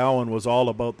 Larry Gowan was all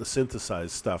about the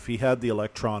synthesized stuff. He had the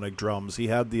electronic drums. He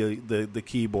had the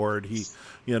keyboard. He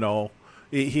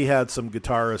had some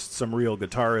real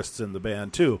guitarists in the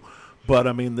band too. But,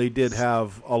 I mean, they did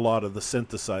have a lot of the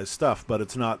synthesized stuff, but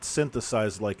it's not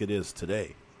synthesized like it is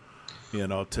today.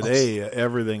 Today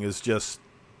everything is just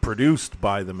produced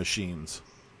by the machines.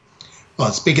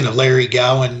 Well, speaking of Larry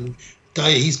Gowan,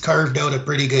 he's carved out a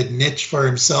pretty good niche for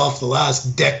himself the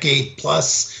last decade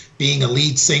plus, being a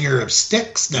lead singer of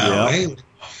Styx now.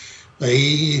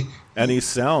 And he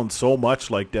sounds so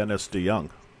much like Dennis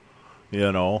DeYoung.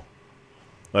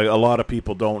 Like, a lot of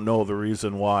people don't know the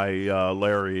reason why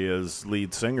Larry is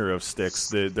lead singer of Styx.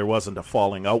 There wasn't a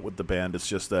falling out with the band. It's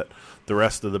just that the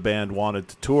rest of the band wanted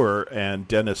to tour, and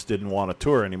Dennis didn't want to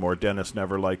tour anymore. Dennis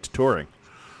never liked touring.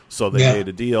 So they made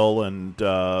a deal, and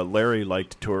Larry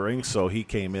liked touring, so he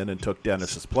came in and took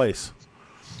Dennis's place.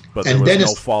 But there was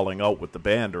no falling out with the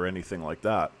band or anything like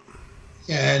that.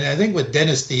 Yeah, and I think with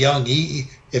Dennis DeYoung,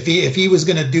 if he was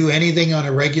going to do anything on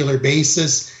a regular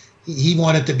basis, he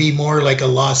wanted to be more like a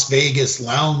Las Vegas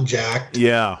lounge act.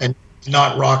 Yeah. And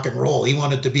not rock and roll. He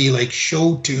wanted to be like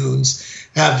show tunes,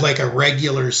 have like a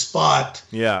regular spot.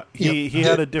 Yeah. He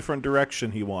had a different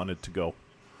direction he wanted to go.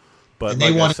 But And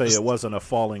like they I wanted say, to- it wasn't a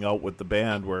falling out with the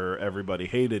band where everybody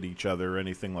hated each other or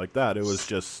anything like that. It was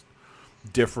just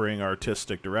differing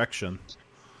artistic direction.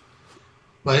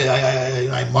 But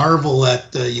I marvel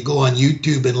at you go on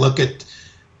YouTube and look at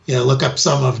look up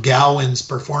some of Gowan's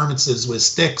performances with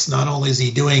Styx. Not only is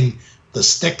he doing the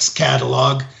Styx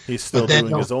catalog, He's still but then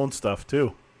doing his own stuff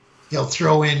too. he'll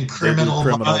throw in They do Criminal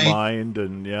Mind. Mind,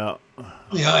 and yeah,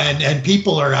 And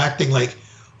people are acting like,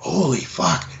 holy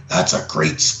fuck, that's a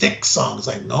great Styx song. It's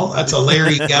like, no, that's a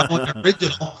Larry Gowan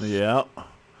original. yeah.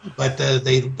 But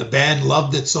the band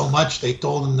loved it so much they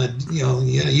told him that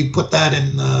you put that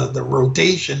in the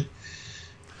rotation.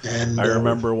 And I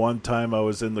remember one time I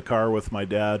was in the car with my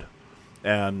dad,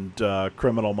 and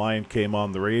Criminal Mind came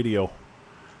on the radio,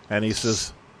 and he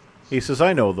says,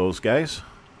 I know those guys.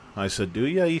 I said, do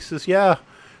you? He says, yeah.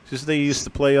 He says they used to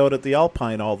play out at the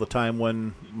Alpine all the time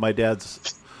when my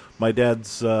dad's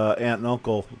aunt and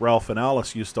uncle Ralph and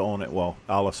Alice used to own it. Well,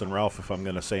 Alice and Ralph, if I'm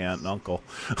going to say aunt and uncle,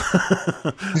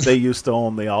 they used to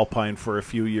own the Alpine for a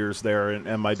few years there.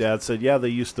 And my dad said, yeah, they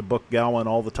used to book Gowan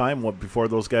all the time before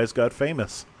those guys got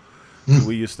famous.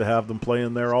 We used to have them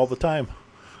playing there all the time.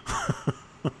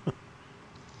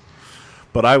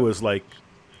 But I was like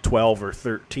 12 or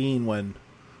 13 when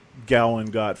Gowan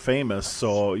got famous,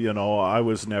 so I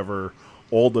was never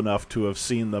old enough to have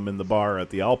seen them in the bar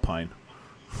at the Alpine.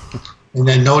 And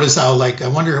then notice how, I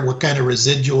wonder what kind of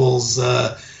residuals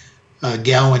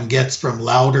Gowan gets from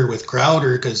Louder with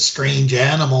Crowder, because Strange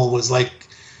Animal was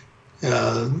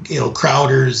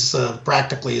Crowder's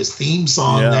practically his theme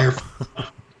song there.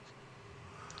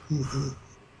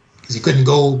 Because you couldn't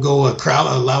go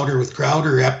a Louder with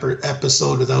Crowder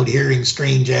episode without hearing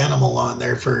Strange Animal on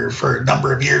there for a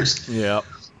number of years. Yeah.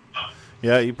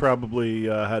 Yeah, you probably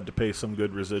had to pay some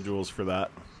good residuals for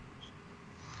that.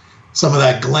 Some of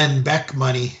that Glenn Beck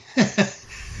money.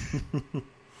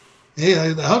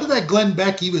 Yeah, how did that Glenn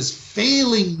Beck? He was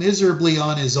failing miserably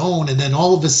on his own, and then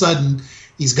all of a sudden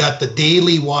he's got the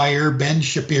Daily Wire, Ben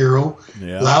Shapiro,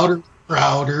 Louder,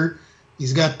 Crowder.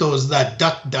 He's got that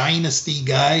Duck Dynasty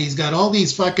guy. He's got all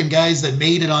these fucking guys that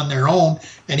made it on their own,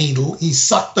 and he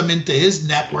sucked them into his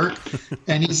network,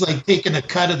 and he's taking a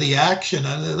cut of the action.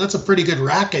 That's a pretty good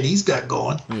racket he's got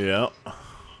going. Yeah.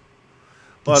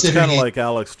 Well, it's kind of like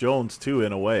Alex Jones, too,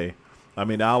 in a way. I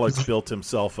mean, Alex built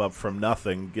himself up from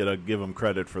nothing. Give him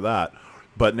credit for that.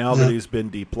 But now that he's been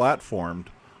deplatformed,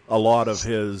 a lot of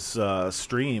his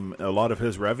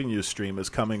revenue stream is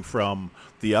coming from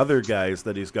the other guys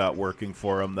that he's got working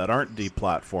for him that aren't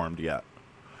deplatformed yet.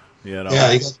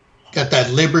 Yeah, he got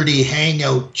that Liberty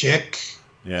Hangout chick.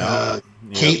 Yeah.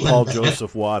 Caitlin Paul Bennett,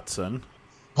 Joseph Watson.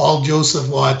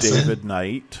 David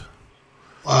Knight.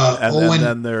 Owen. And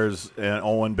then there's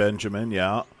Owen Benjamin,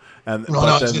 yeah. And I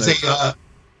was going to say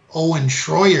Owen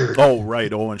Schroyer. Oh,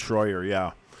 right, Owen Schroyer,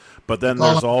 yeah. But then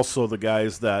there's also the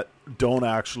guys that don't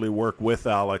actually work with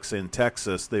Alex in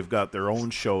Texas. They've got their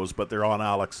own shows, but they're on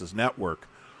Alex's network,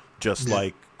 just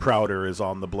like Crowder is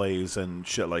on the Blaze and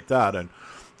shit like that. And,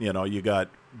 you got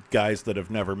guys that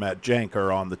have never met Jank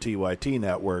are on the TYT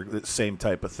network, the same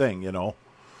type of thing,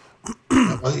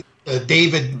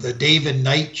 The David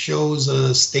Knight show's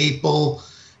a staple.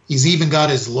 He's even got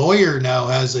his lawyer now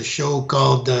has a show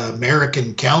called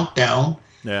American Countdown.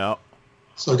 Yeah.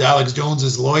 So Alex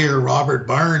Jones's lawyer, Robert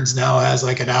Barnes, now has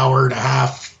an hour and a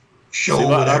half show. See,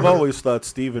 whatever. I've always thought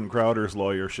Steven Crowder's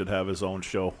lawyer should have his own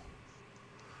show.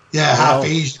 Yeah,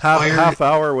 half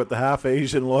hour with the half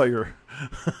Asian lawyer.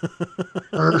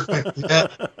 Perfect. Yeah,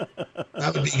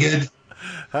 that would be good.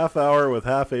 Half hour with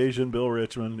half Asian Bill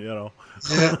Richmond. Yeah.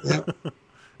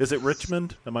 Is it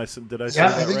Richmond? Did I say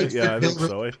that right? Yeah, I think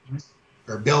so.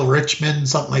 Or Bill Richmond,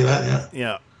 something like that.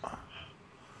 Yeah.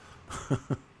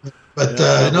 But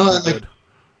good.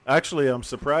 Actually, I'm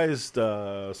surprised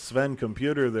Sven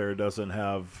Computer there doesn't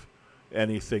have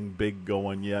anything big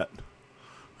going yet.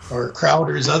 Or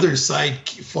Crowder's other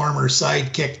former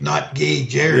sidekick, Not Gay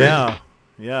Jared.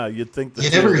 Yeah. You'd think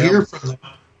you never hear from them.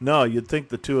 No, you'd think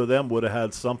the two of them would have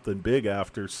had something big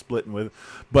after splitting with.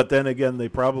 But then again, they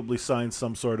probably signed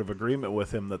some sort of agreement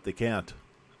with him that they can't.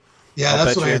 Yeah, I'll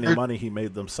that's bet what you I any heard. money he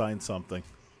made them sign something.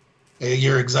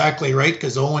 You're exactly right,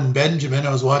 because Owen Benjamin,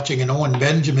 I was watching an Owen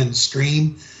Benjamin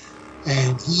stream,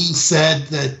 and he said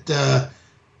that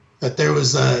there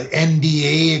was a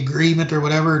NDA agreement or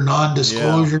whatever,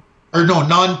 non-disclosure, or no,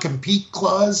 non-compete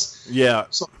clause. Yeah.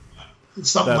 So,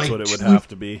 something That's like what it would have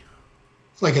to be.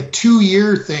 Like a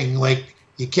 2-year thing. Like,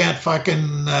 you can't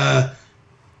fucking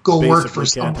go work for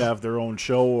can't have their own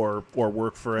show or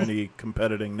work for any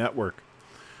competing network.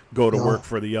 Go to work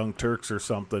for the Young Turks or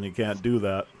something. You can't do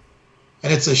that.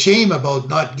 And it's a shame about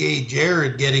Not Gay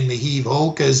Jared getting the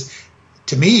heave-ho, because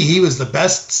to me, he was the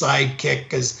best sidekick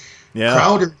because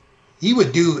Crowder, he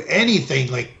would do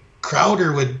anything. Like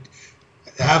Crowder would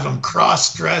have him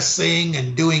cross-dressing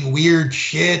and doing weird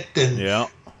shit, and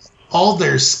all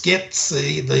their skits,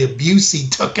 the abuse he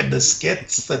took in the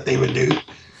skits that they would do.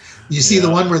 You see the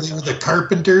one where they were the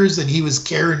Carpenters and he was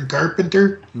Karen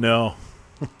Carpenter? No.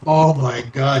 Oh my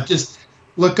God! Just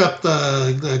look up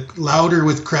the Louder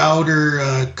with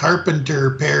Crowder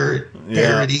Carpenter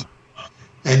parody,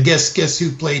 and guess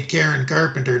who played Karen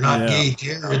Carpenter? Not Gay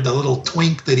Jared, the little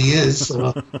twink that he is.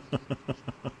 So,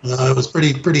 it was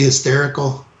pretty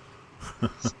hysterical.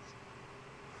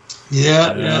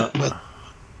 Yeah, but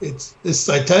it's this.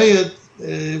 I tell you,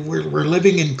 we're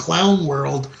living in clown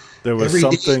world. There was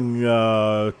something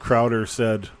Crowder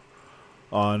said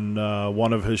on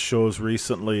one of his shows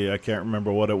recently. I can't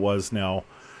remember what it was now.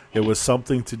 It was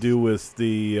something to do with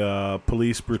the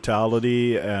police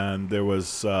brutality, and there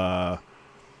was a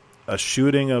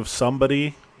shooting of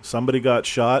somebody. Somebody got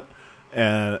shot,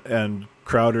 and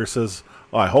Crowder says,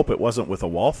 "Oh, I hope it wasn't with a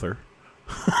Walther."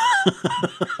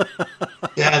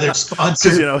 Yeah, their sponsor.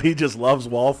 Because, he just loves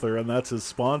Walther, and that's his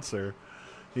sponsor.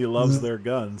 He loves their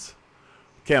guns.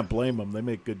 Can't blame them. They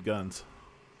make good guns.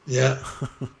 Yeah.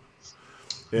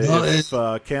 If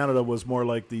Canada was more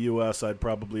like the U.S., I'd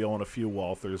probably own a few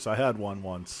Walthers. I had one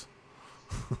once.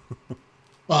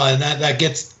 Well, and that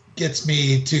gets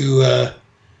me to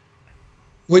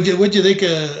what'd you think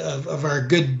of our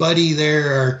good buddy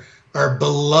there, our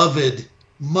beloved,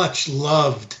 much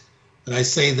loved, and I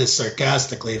say this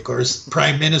sarcastically, of course,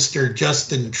 Prime Minister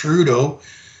Justin Trudeau,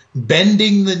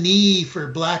 bending the knee for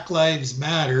Black Lives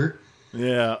Matter.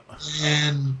 Yeah.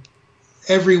 And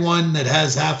everyone that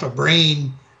has half a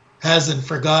brain hasn't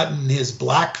forgotten his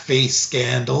blackface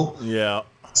scandal. Yeah.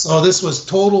 So this was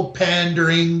total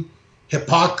pandering,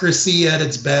 hypocrisy at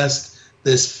its best.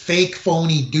 This fake,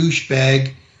 phony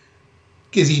douchebag,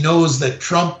 because he knows that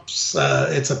Trump's,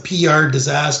 it's a PR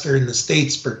disaster in the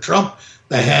States for Trump,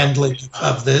 the handling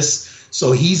of this.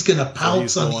 So he's going to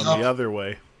pounce on the other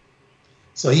way.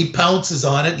 So he pounces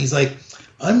on it, and he's like,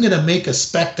 I'm going to make a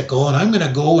spectacle, and I'm going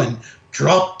to go and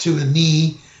drop to a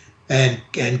knee and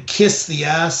kiss the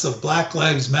ass of Black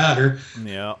Lives Matter.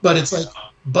 Yeah. But it's like,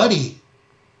 buddy,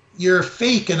 you're a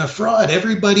fake and a fraud.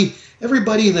 Everybody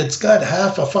that's got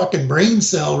half a fucking brain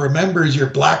cell remembers your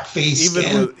blackface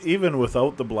scandal. Even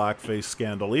without the blackface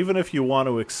scandal, even if you want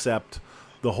to accept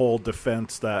the whole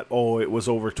defense that, it was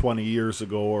over 20 years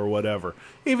ago or whatever,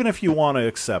 even if you want to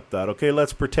accept that, okay,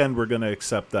 let's pretend we're going to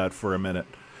accept that for a minute.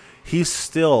 He's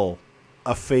still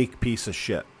a fake piece of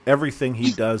shit. Everything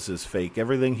he does is fake.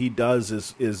 Everything he does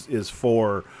is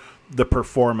for the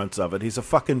performance of it. He's a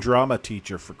fucking drama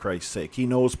teacher, for Christ's sake. He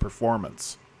knows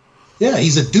performance. Yeah,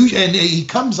 he's a douche, and he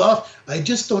comes off. I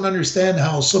just don't understand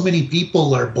how so many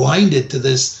people are blinded to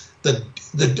this.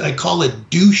 I call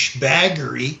it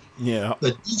douchebaggery. Yeah,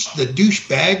 the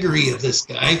douchebaggery of this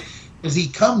guy, because he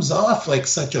comes off like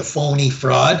such a phony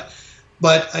fraud.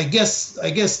 But I guess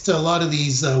to a lot of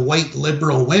these white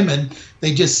liberal women,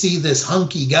 they just see this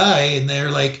hunky guy and they're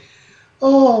like,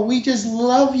 "Oh, we just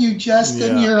love you,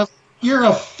 Justin. Yeah. You're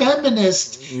a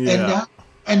feminist,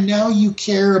 and now you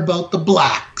care about the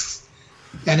blacks."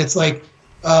 And it's like,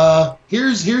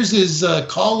 here's his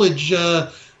college,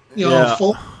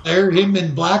 photo there, him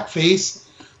in blackface.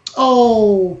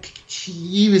 Oh,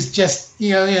 he was just,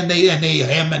 and they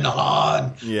hem and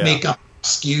haw and make up an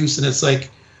excuse, and it's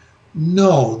like,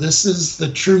 no, this is the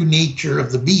true nature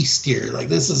of the beast here. Like,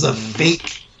 this is a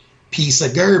fake piece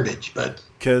of garbage. But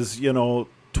because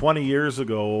 20 years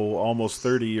ago, almost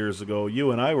 30 years ago,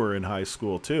 you and I were in high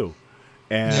school too,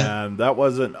 and that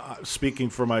wasn't, speaking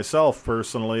for myself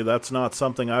personally, that's not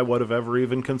something I would have ever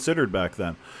even considered back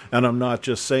then. And I'm not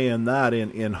just saying that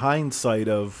in hindsight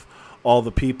of all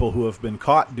the people who have been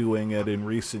caught doing it in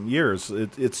recent years.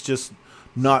 It's just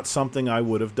not something I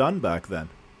would have done back then.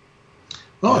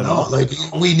 Oh, no, like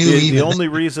we knew the only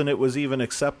reason it was even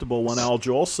acceptable when Al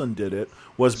Jolson did it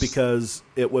was because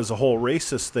it was a whole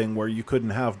racist thing where you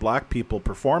couldn't have black people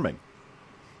performing.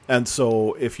 And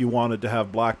so if you wanted to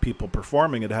have black people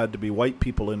performing, it had to be white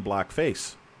people in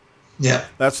blackface. Yeah.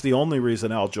 That's the only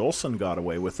reason Al Jolson got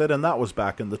away with it, and that was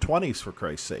back in the 20s, for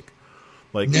Christ's sake.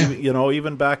 Like,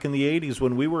 even back in the 80s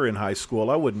when we were in high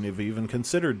school, I wouldn't have even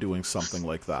considered doing something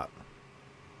like that.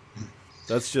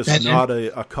 That's just not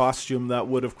a costume that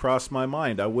would have crossed my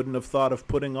mind. I wouldn't have thought of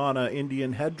putting on an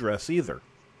Indian headdress either.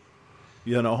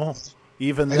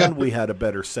 Even then we had a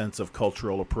better sense of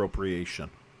cultural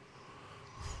appropriation.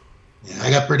 Yeah,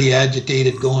 I got pretty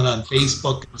agitated going on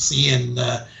Facebook and seeing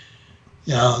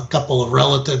a couple of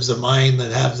relatives of mine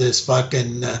that have this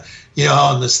fucking,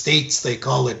 in the States they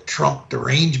call it Trump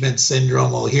derangement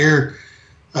syndrome. Well, here,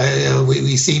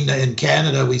 we seem to, in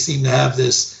Canada, we seem to have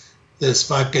this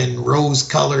fucking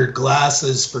rose-colored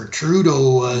glasses for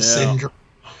Trudeau syndrome.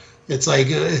 It's like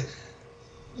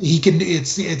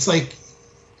it's like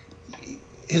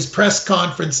his press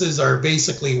conferences are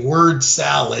basically word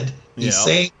salad. He's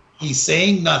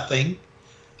saying nothing,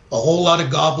 a whole lot of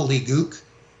gobbledygook,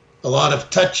 a lot of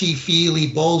touchy-feely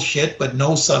bullshit, but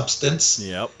no substance.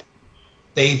 Yep.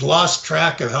 They've lost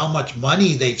track of how much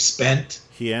money they've spent.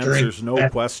 He answers no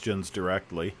questions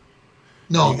directly.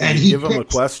 No, and he give him a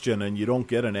question, and you don't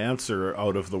get an answer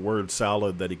out of the word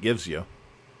salad that he gives you.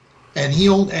 And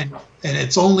and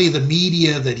it's only the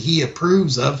media that he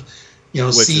approves of, which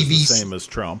is the same as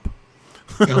Trump.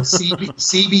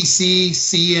 CBC,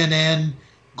 CNN,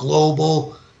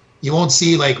 Global. You won't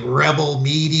see like Rebel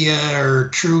Media or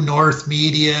True North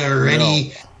Media or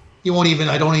any. You won't even.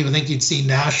 I don't even think you'd see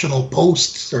National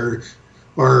Post or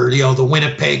the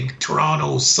Winnipeg,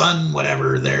 Toronto Sun,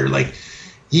 whatever. They're like.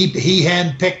 He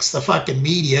handpicks the fucking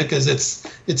media because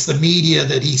it's the media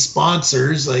that he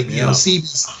sponsors.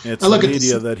 CBC. It's the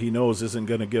media that he knows isn't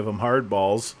going to give him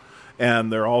hardballs, and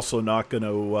they're also not going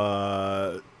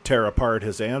to tear apart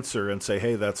his answer and say,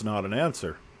 "Hey, that's not an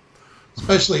answer."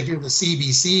 Especially if you're the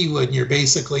CBC, when you're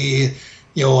basically,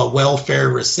 a welfare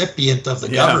recipient of the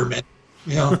government.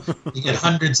 You get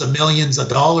hundreds of millions of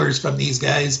dollars from these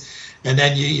guys. And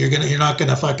then you're not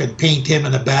gonna fucking paint him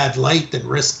in a bad light and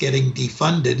risk getting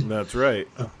defunded. That's right.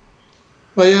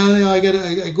 But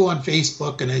I go on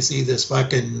Facebook and I see this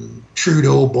fucking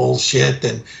Trudeau bullshit,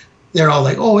 and they're all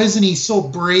like, "Oh, isn't he so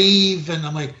brave?" And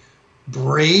I'm like,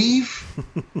 "Brave?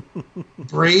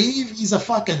 Brave? He's a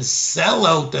fucking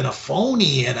sellout and a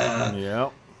phony and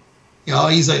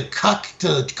he's a cuck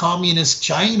to communist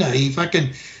China.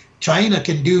 China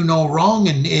can do no wrong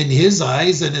in his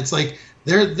eyes, and it's like."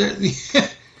 He's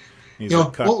a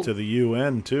cuck to the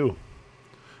UN too,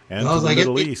 and to the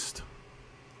Middle East.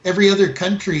 Every other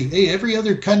country,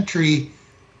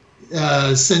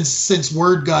 since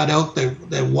word got out that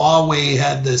Huawei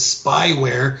had this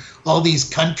spyware, all these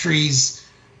countries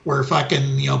were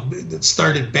fucking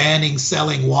started banning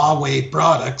selling Huawei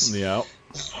products. Yeah,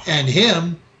 and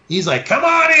he's like, "Come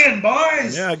on in,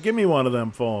 boys. Yeah, give me one of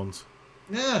them phones."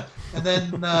 Yeah, and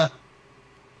then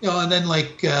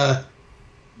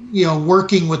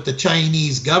working with the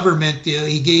Chinese government,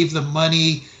 he gave them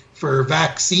money for a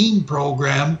vaccine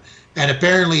program. And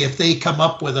apparently if they come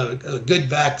up with a good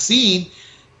vaccine,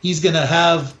 he's going to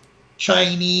have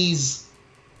Chinese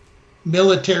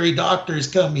military doctors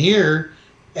come here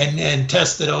and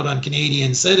test it out on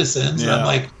Canadian citizens. Yeah. And I'm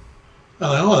like,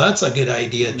 oh, that's a good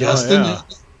idea, Justin.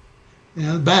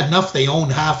 Bad enough they own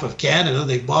half of Canada.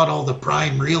 They bought all the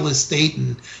prime real estate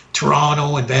in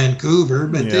Toronto and Vancouver,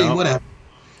 but whatever.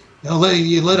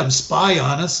 You let them spy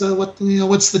on us.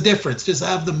 What's the difference? Just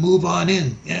have them move on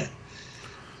in. Yeah.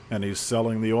 And he's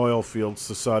selling the oil fields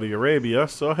to Saudi Arabia.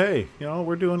 So hey,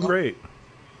 we're doing great.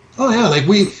 Oh yeah, like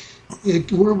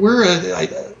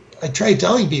I try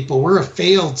telling people we're a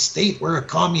failed state. We're a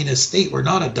communist state. We're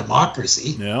not a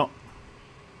democracy. Yeah.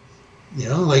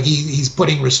 Like he's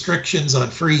putting restrictions on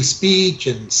free speech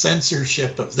and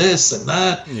censorship of this and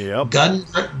that. Yep.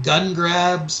 Gun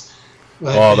grabs.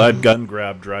 That gun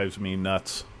grab drives me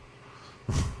nuts.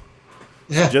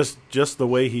 Yeah. Just the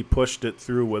way he pushed it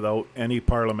through without any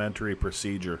parliamentary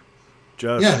procedure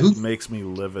makes me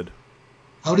livid.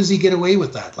 How does he get away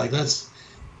with that? Like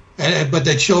but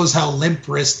that shows how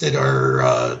limp-wristed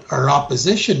our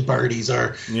opposition parties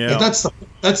are. Yeah. But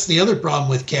that's the other problem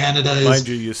with Canada. Mind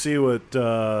you see what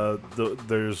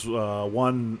there's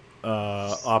one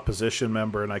opposition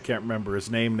member, and I can't remember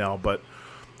his name now, but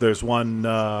there's one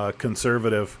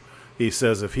conservative. He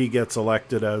says if he gets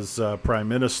elected as prime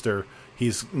minister,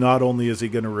 he's not only is he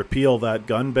going to repeal that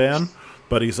gun ban,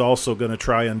 but he's also going to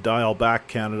try and dial back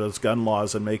Canada's gun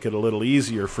laws and make it a little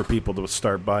easier for people to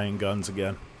start buying guns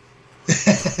again.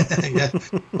 Yeah.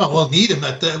 Well, we'll need him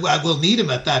at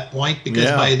that point, because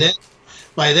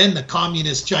by then the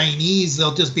communist Chinese,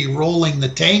 they'll just be rolling the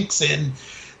tanks in.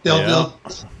 They'll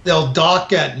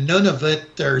dock at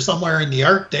Nunavut or somewhere in the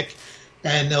Arctic,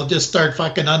 and they'll just start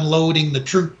fucking unloading the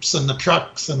troops and the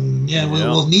trucks, and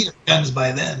we'll need our guns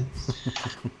by then.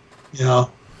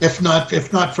 If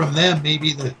not from them,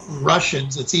 maybe the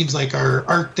Russians. It seems like our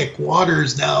Arctic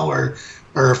waters now are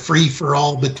a free for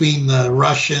all between the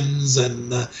Russians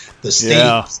and the states.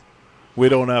 Yeah, we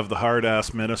don't have the hard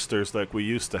ass ministers like we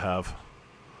used to have.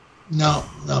 No,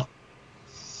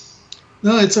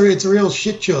 it's a real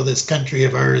shit show, this country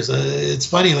of ours. It's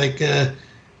funny, like.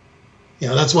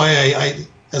 That's why I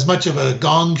as much of a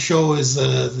gong show as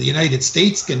the United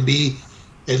States can be,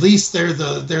 at least they're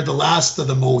the last of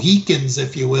the Mohicans,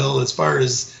 if you will, as far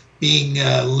as being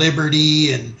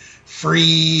liberty and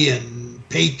free and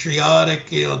patriotic,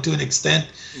 to an extent.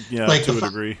 Yeah, like to a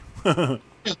degree.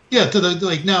 Yeah,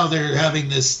 now they're having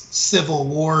this civil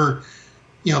war,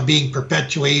 being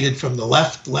perpetuated from the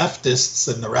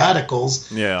leftists and the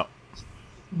radicals. Yeah.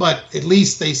 But at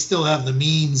least they still have the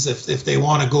means if they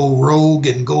want to go rogue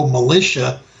and go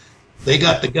militia, they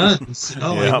got the guns.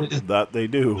 Yeah, that they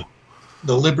do.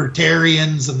 The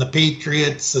libertarians and the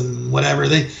patriots and whatever,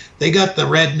 they got the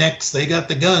rednecks, they got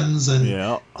the guns, and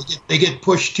they get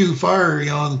pushed too far.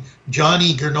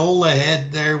 Johnny Granola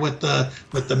Head there with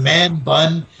the man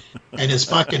bun and his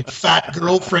fucking fat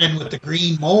girlfriend with the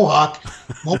green mohawk.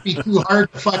 Won't be too hard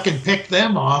to fucking pick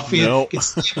them off. You can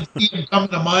see them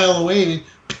coming a mile away.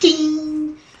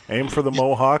 Pting! Aim for the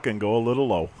mohawk and go a little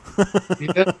low.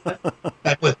 Yeah.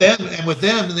 And with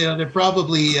them, they're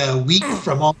probably weak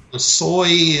from all the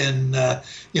soy and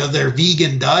their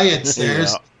vegan diets there.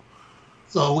 Yeah.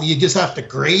 So you just have to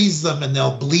graze them, and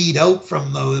they'll bleed out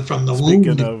from the wound.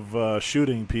 Speaking of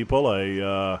shooting people,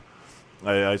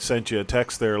 I sent you a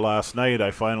text there last night.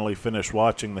 I finally finished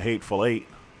watching The Hateful Eight.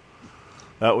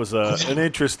 That was an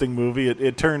interesting movie.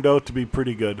 It turned out to be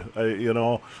pretty good.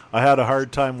 I had a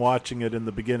hard time watching it in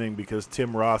the beginning because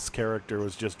Tim Roth's character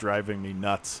was just driving me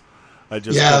nuts. I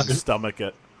just couldn't stomach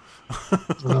it.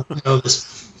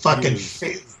 This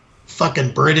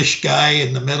fucking British guy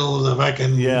in the middle of the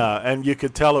fucking... Yeah, and you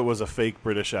could tell it was a fake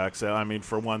British accent. I mean,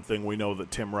 for one thing, we know that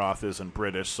Tim Roth isn't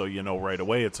British, so right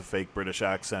away it's a fake British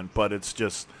accent. But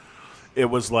it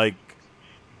was like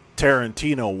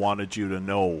Tarantino wanted you to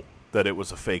know that it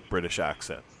was a fake British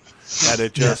accent. And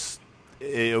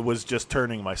it was just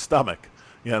turning my stomach,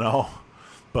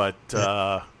 But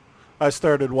I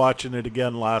started watching it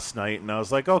again last night, and I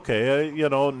was like, okay,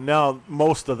 now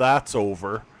most of that's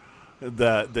over.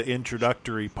 The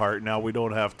introductory part, now we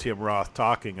don't have Tim Roth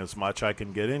talking as much. I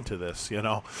can get into this,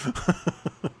 Yeah.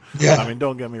 I mean,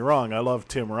 don't get me wrong. I love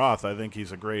Tim Roth. I think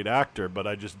he's a great actor, but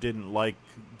I just didn't like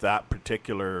that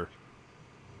particular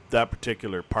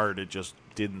part. It just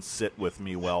didn't sit with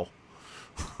me well.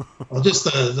 Well, just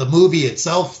the movie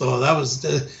itself, though, that was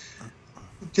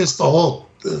just the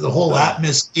whole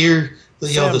atmosphere.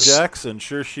 Sam Jackson,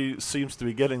 she seems to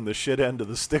be getting the shit end of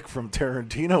the stick from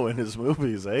Tarantino in his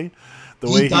movies, eh? The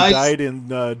way he died in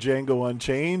Django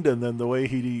Unchained, and then the way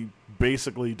he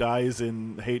basically dies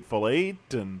in Hateful Eight,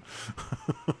 and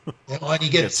he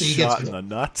gets shot in the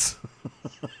nuts.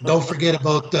 Don't forget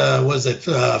about was it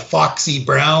Foxy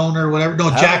Brown or whatever? No,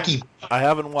 Jackie. I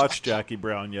haven't watched Jackie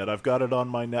Brown yet. I've got it on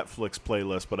my Netflix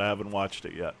playlist, but I haven't watched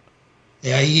it yet.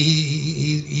 Yeah,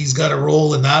 he's got a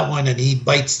role in that one, and he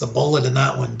bites the bullet in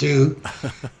that one too.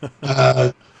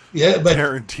 But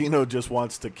Tarantino just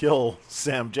wants to kill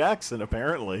Sam Jackson,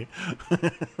 apparently.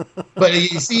 But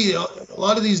you see, a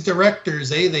lot of these directors,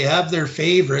 they have their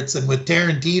favorites, and with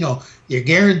Tarantino, you're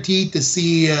guaranteed to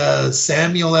see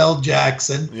Samuel L.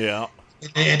 Jackson. Yeah.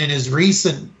 And in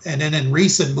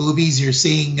recent movies, you're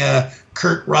seeing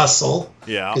Kurt Russell.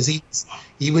 Yeah. Because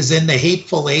he was in The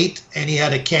Hateful Eight, and he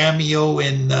had a cameo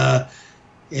in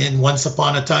Once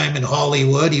Upon a Time in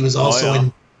Hollywood. He was also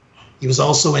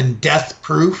in Death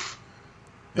Proof.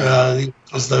 It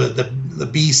was the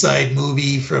B-side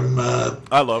movie from...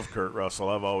 I love Kurt Russell.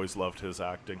 I've always loved his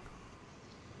acting.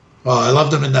 Oh, I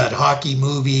loved him in that hockey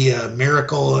movie, The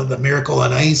Miracle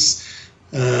on Ice.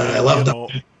 I loved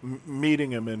him.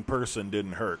 Meeting him in person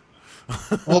didn't hurt.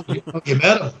 Oh, you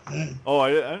met him? Oh,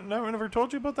 I never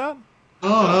told you about that?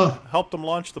 Oh, no. Helped him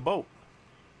launch the boat.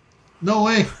 No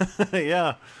way.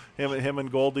 Yeah. Him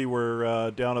and Goldie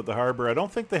were down at the harbor. I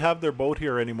don't think they have their boat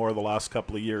here anymore the last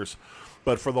couple of years.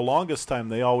 But for the longest time,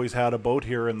 they always had a boat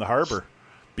here in the harbor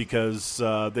because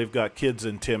they've got kids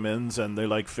in Timmins, and they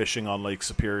like fishing on Lake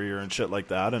Superior and shit like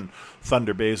that. And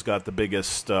Thunder Bay's got the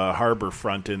biggest harbor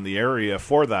front in the area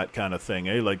for that kind of thing.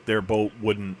 Like their boat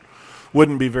wouldn't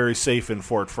be very safe in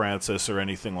Fort Francis or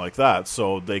anything like that.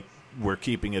 So they were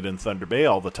keeping it in Thunder Bay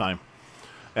all the time.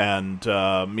 And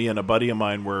me and a buddy of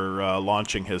mine were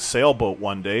launching his sailboat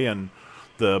one day, and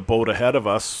the boat ahead of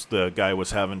us, the guy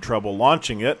was having trouble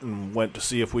launching it, and went to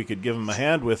see if we could give him a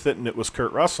hand with it, and it was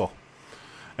Kurt Russell.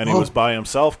 And he was by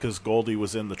himself because Goldie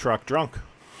was in the truck drunk.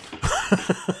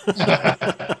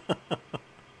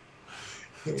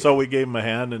 So we gave him a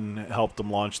hand and helped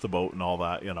him launch the boat and all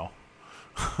that,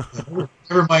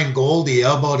 Never mind Goldie.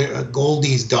 How about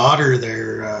Goldie's daughter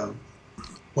there?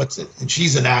 What's it? And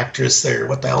she's an actress there.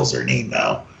 What the hell's her name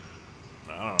now?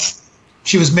 I don't know.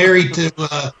 She was married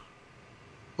to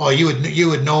Well, you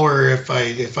would know her if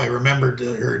I remembered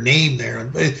her name there.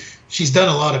 But she's done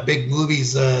a lot of big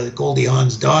movies. Goldie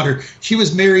Hawn's daughter. She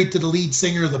was married to the lead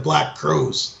singer of the Black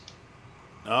Crowes.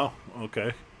 Oh,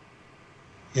 okay.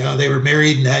 You know, they were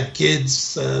married and had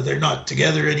kids. They're not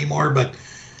together anymore, but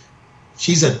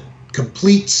she's a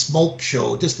complete smoke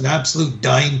show, just an absolute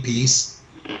dime piece.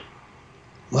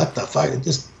 What the fuck?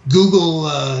 Just Google,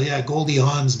 Goldie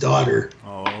Hawn's daughter.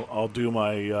 I'll do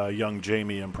my young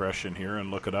Jamie impression here and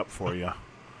look it up for you.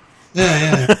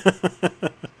 Yeah, yeah.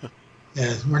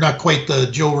 Yeah, we're not quite the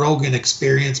Joe Rogan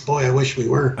experience. Boy, I wish we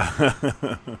were.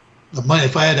 The money,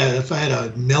 if I had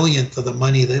a millionth of the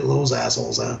money that those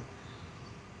assholes have.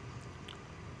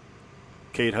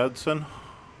 Kate Hudson.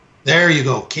 There you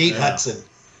go, Kate Hudson.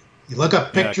 You look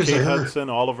up pictures Kate of her. Hudson,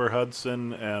 Oliver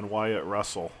Hudson, and Wyatt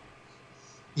Russell.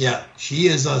 Yeah, she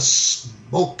is a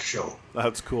smoke show.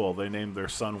 That's cool. They named their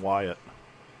son Wyatt.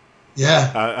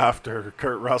 Yeah. After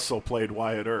Kurt Russell played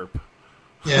Wyatt Earp.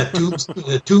 Yeah,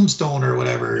 Tombstone or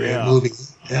whatever movie.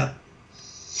 Yeah.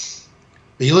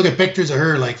 But you look at pictures of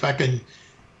her, like fucking,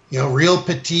 real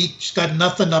petite. She's got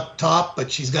nothing up top,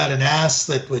 but she's got an ass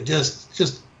that would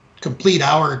just complete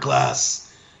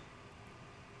hourglass.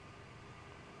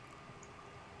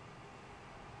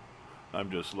 I'm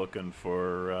just looking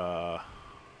for...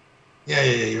 Yeah,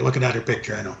 you're looking at her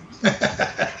picture, I know.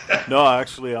 No,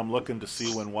 actually, I'm looking to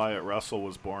see when Wyatt Russell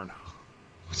was born.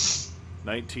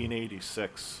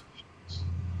 1986.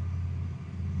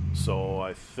 So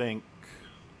I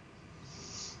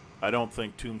don't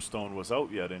think Tombstone was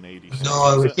out yet in 86.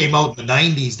 No, it came out in the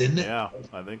 90s, didn't it? Yeah,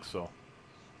 I think so.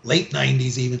 Late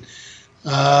 90s even.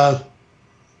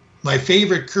 My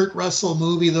favorite Kurt Russell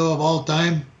movie, though, of all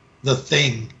time, The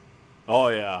Thing. Oh,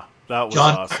 yeah. That was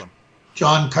awesome.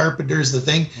 John Carpenter's The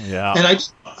Thing. Yeah. And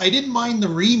I didn't mind the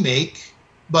remake,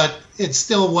 but it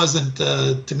still wasn't,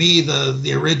 to me,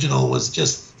 the original was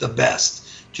just the best.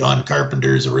 John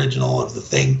Carpenter's original of The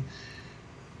Thing.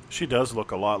 She does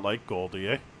look a lot like Goldie,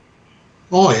 eh?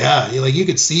 Oh, yeah. You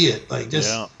could see it.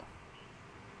 Yeah.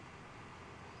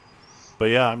 But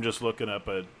yeah, I'm just looking up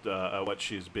at what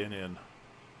she's been in.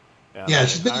 And yeah,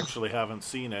 I actually haven't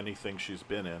seen anything she's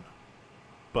been in.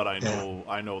 But I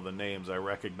know the names. I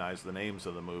recognize the names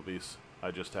of the movies.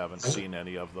 I just haven't seen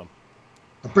any of them.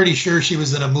 I'm pretty sure she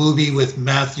was in a movie with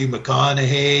Matthew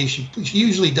McConaughey. She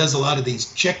usually does a lot of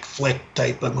these chick flick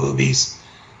type of movies.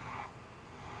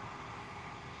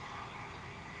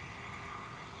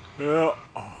 Yeah.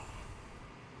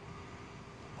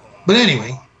 But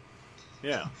anyway.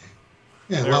 Yeah.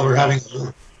 Yeah, well, we're having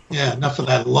enough of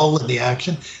that lull in the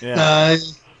action. Yeah.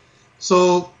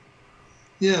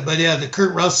 The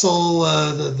Kurt Russell,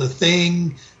 the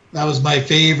Thing, that was my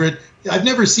favorite. I've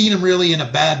never seen him really in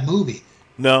a bad movie.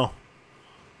 No.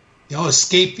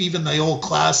 Escape, even the old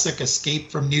classic Escape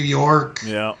from New York.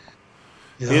 Yeah.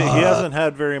 He hasn't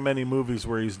had very many movies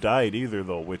where he's died either,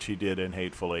 though, which he did in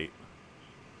Hateful Eight.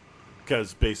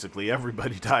 Because basically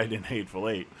everybody died in Hateful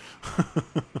Eight.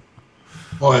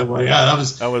 Oh, well, yeah,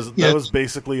 that was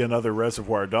basically another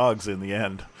Reservoir Dogs in the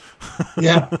end.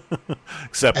 Yeah.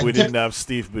 Except we didn't have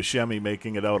Steve Buscemi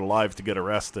making it out alive to get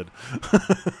arrested.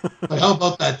 But how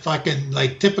about that fucking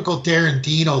typical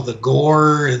Tarantino, the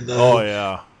gore and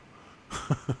the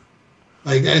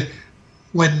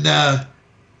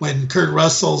when Kurt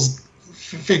Russell's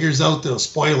figures out, the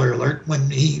spoiler alert, when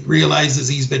he realizes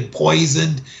he's been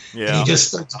poisoned, and he just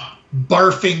starts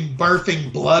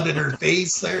barfing blood in her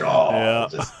face there. Oh,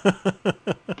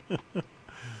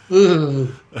 and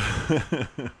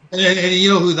you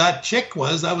know who that chick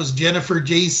was? That was Jennifer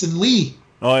Jason Leigh.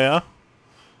 Oh yeah,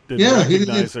 didn't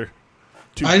recognize her.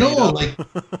 I know,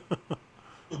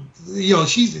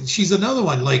 she's another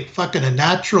one, fucking a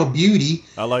natural beauty.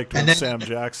 I liked when Sam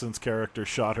Jackson's character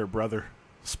shot her brother.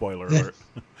 Spoiler alert.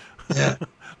 Yeah.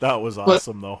 That was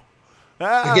awesome, though.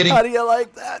 How do you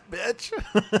like that, bitch?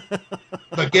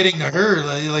 But getting to her,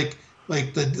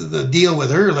 the deal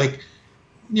with her,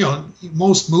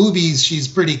 most movies, she's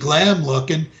pretty glam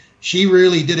looking. She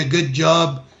really did a good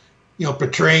job,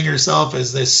 portraying herself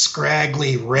as this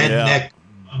scraggly redneck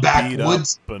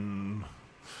backwoods.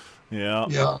 Yeah.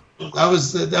 That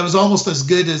was almost as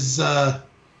good as.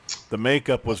 The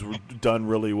makeup was done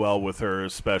really well with her,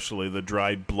 especially the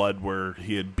dried blood where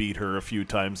he had beat her a few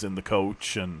times in the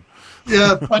coach and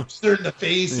punched her in the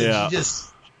face, and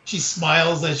she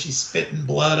smiles as she's spitting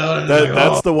blood out.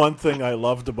 That's the one thing I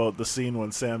loved about the scene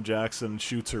when Sam Jackson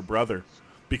shoots her brother,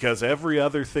 because every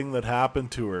other thing that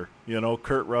happened to her,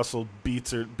 Kurt Russell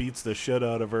beats the shit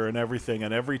out of her and everything,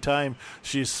 and every time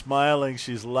she's smiling,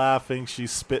 she's laughing,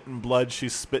 she's spitting blood,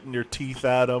 she's spitting her teeth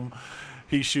at him.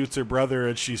 he shoots her brother,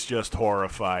 and she's just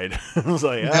horrified. I was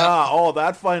like, oh,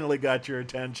 that finally got your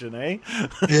attention, eh?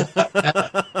 Yeah.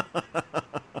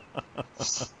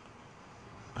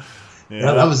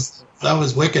 Yeah. That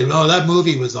was wicked. Oh, that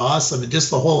movie was awesome, and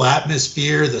just the whole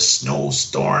atmosphere, the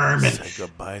snowstorm, and say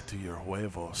goodbye to your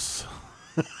huevos.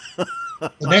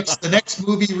 the next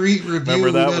movie review.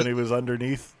 Remember that when he was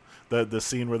underneath the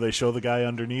scene where they show the guy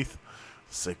underneath?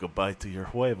 Say goodbye to your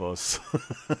huevos.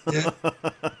 Yeah,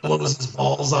 blows his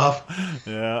balls off.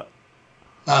 Yeah.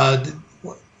 And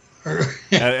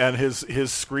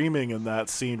his screaming in that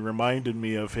scene reminded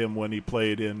me of him when he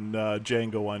played in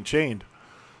Django Unchained,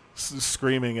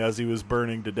 screaming as he was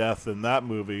burning to death in that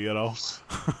movie. Yeah.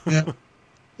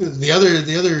 The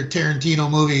other Tarantino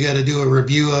movie you got to do a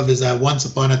review of is that Once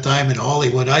Upon a Time in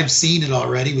Hollywood. I've seen it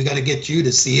already. We got to get you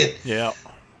to see it. Yeah.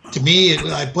 To me,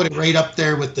 I put it right up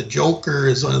there with The Joker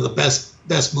as one of the best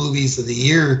movies of the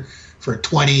year for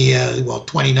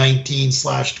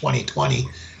 2019/2020. It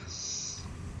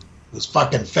was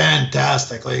fucking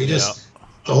fantastic. Like just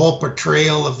the whole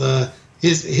portrayal of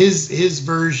his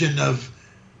version of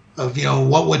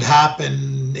what would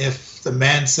happen if the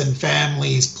Manson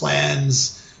family's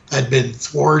plans had been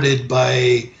thwarted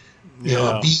by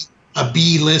a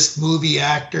B-list movie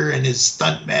actor and his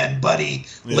stuntman buddy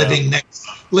living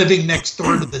next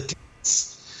door to the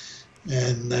tents,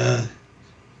 and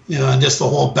and just the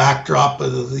whole backdrop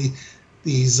of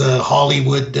these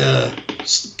Hollywood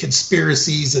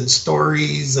conspiracies and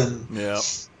stories. And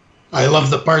I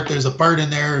love the part. There's a part in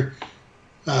there.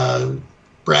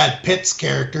 Brad Pitt's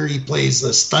character, he plays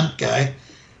a stunt guy,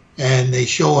 and they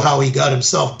show how he got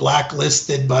himself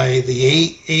blacklisted by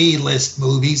the A-list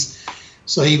movies.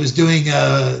 So he was doing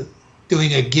a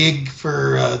gig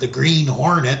for the Green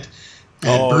Hornet.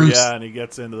 And and he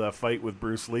gets into that fight with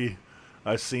Bruce Lee.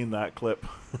 I've seen that clip.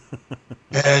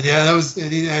 And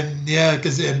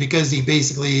because he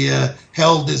basically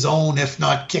held his own, if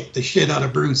not kicked the shit out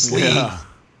of Bruce Lee. Yeah.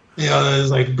 It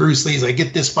was like Bruce Lee's like,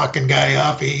 get this fucking guy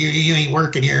off. You ain't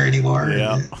working here anymore.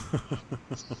 Yeah.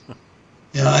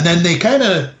 And then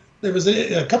there was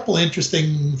a couple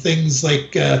interesting things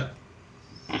like.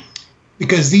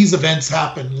 Because these events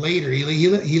happen later,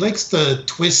 he likes to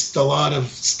twist a lot of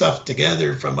stuff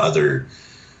together from other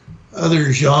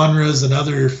genres and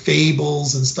other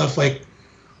fables and stuff. Like,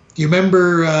 do you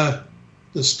remember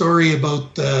the story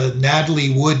about Natalie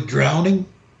Wood drowning?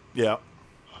 Yeah.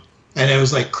 And it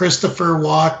was like Christopher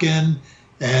Walken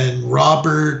and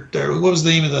Robert. What was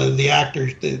the name of the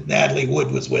actor that Natalie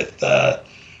Wood was with?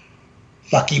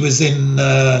 He was in.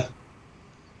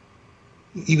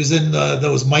 He was in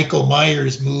those Michael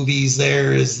Myers movies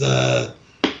there as that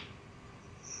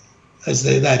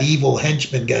evil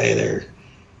henchman guy there.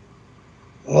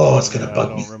 Oh, it's going to bug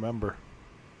me. I don't remember.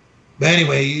 But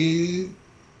anyway,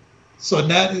 so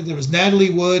there was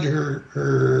Natalie Wood,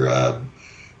 her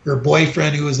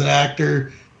boyfriend who was an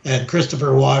actor, and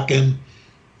Christopher Walken.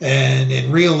 And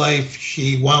in real life,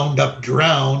 she wound up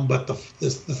drowned. But the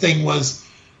thing was,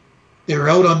 they were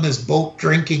out on this boat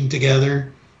drinking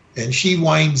together, and she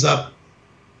winds up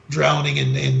drowning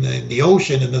in the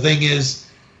ocean. And the thing is,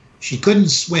 she couldn't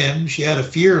swim. She had a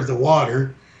fear of the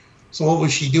water. So what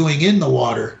was she doing in the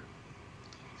water?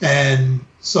 And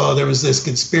so there was this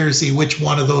conspiracy, which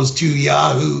one of those two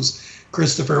yahoos,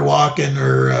 Christopher Walken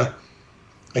or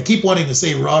I keep wanting to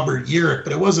say Robert Urich,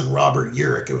 but it wasn't Robert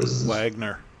Urich. It was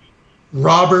Wagner.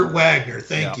 Robert Wagner.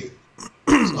 Thank you.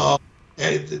 So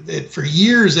for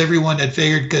years, everyone had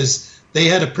figured, because they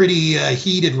had a pretty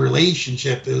heated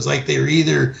relationship. It was like they were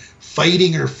either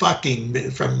fighting or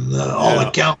fucking from all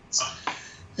accounts.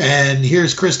 And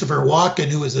here's Christopher Walken,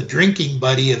 who was a drinking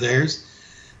buddy of theirs.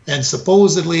 And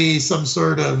supposedly some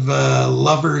sort of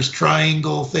lovers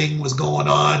triangle thing was going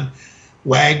on.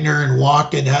 Wagner and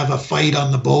Walken have a fight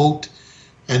on the boat.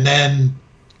 And then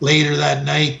later that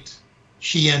night,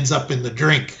 she ends up in the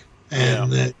drink.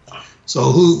 And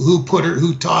so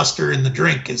who tossed her in the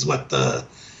drink is what the...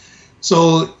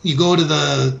 So you go to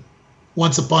the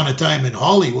Once Upon a Time in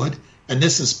Hollywood, and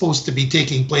this is supposed to be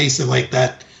taking place in like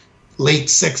that late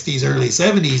 60s, early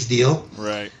 70s deal.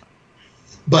 Right.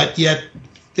 But yet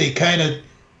they kind of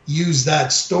use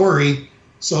that story.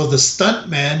 So the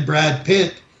stuntman, Brad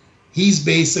Pitt, he's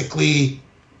basically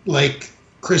like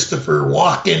Christopher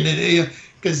Walken,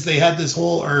 because they had this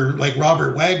whole, or like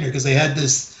Robert Wagner, because they had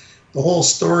the whole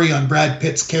story on Brad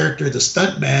Pitt's character, the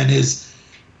stuntman, is...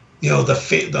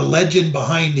 the legend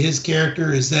behind his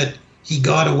character is that he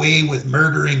got away with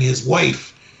murdering his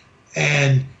wife,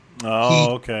 and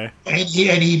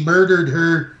he murdered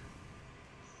her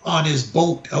on his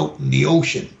boat out in the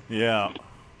ocean. Yeah.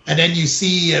 And then you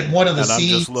see in one of the And I'm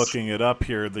scenes. just looking it up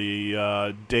here.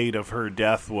 The date of her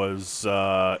death was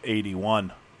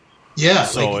 81. Yeah.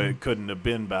 So it couldn't have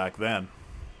been back then.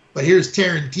 But here's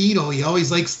Tarantino. He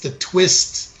always likes to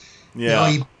twist. Yeah.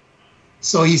 You know,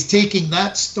 so he's taking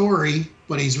that story,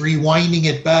 but he's rewinding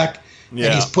it back. Yeah.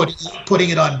 And he's putting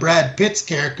it on Brad Pitt's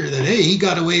character that, hey, he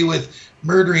got away with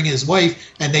murdering his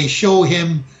wife. And they show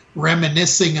him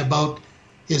reminiscing about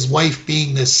his wife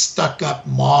being this stuck-up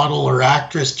model or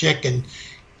actress chick. And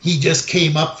he just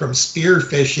came up from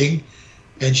spearfishing.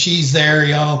 And she's there,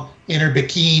 you know, in her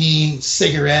bikini,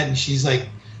 cigarette. And she's like,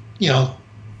 you know,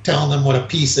 telling him what a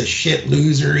piece of shit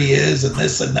loser he is and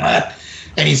this and that.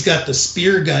 And he's got the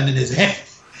spear gun in his hand.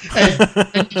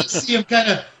 And you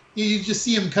just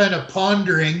see him kind of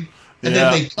pondering, and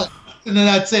then they cut, and then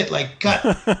that's it, like cut.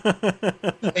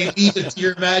 They leave it to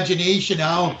your imagination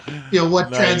how, you know,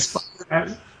 what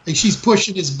transpired. Like she's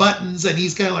pushing his buttons, and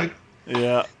he's kind of like,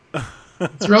 yeah.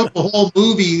 Throughout the whole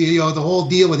movie, you know, the whole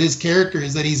deal with his character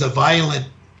is that he's a violent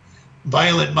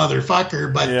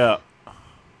motherfucker, but yeah.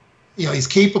 You know, he's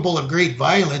capable of great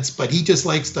violence, but he just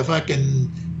likes to fucking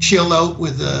chill out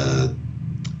with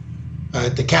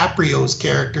DiCaprio's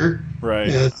character,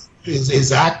 right?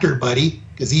 His actor buddy,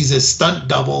 because he's his stunt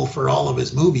double for all of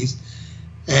his movies,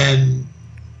 and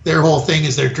their whole thing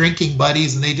is they're drinking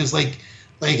buddies, and they just like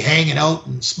hanging out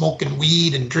and smoking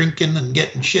weed and drinking and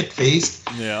getting shit faced,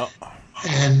 yeah,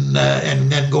 and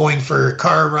then going for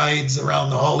car rides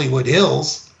around the Hollywood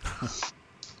Hills,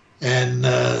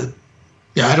 and.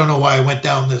 Yeah, I don't know why I went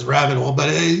down this rabbit hole, but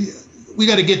we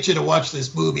got to get you to watch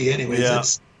this movie anyways. Yeah,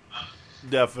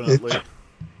 definitely.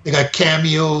 They got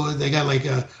cameo. They got like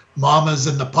Mamas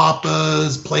and the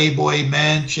Papas, Playboy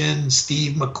Mansion,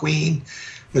 Steve McQueen.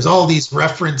 There's all these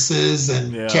references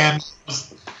and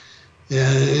cameos. Yeah,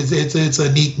 it's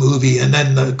a neat movie. And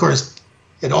then, of course,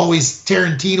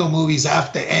 Tarantino movies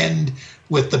have to end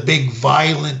with the big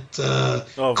violent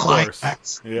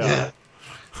climax. Yeah.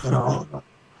 You know.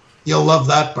 You'll love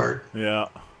that part. Yeah.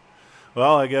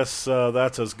 Well, I guess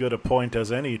that's as good a point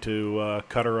as any to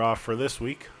cut her off for this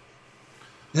week.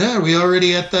 Yeah, we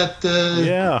already at that.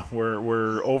 Yeah,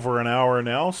 we're over an hour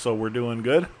now, so we're doing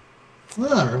good.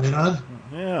 Well, right on.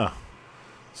 Yeah.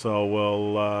 So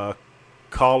we'll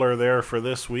call her there for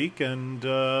this week and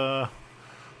do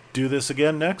this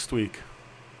again next week.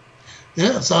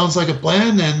 Yeah, sounds like a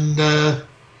plan, and.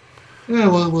 Yeah,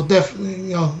 we'll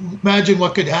definitely, imagine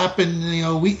what could happen,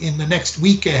 in the next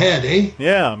week ahead, eh?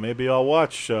 Yeah, maybe I'll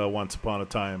watch Once Upon a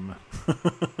Time.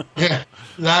 Yeah,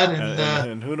 that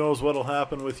and who knows what'll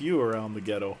happen with you around the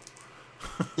ghetto.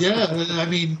 Yeah, I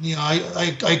mean,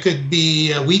 I could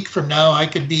be a week from now. We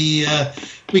could be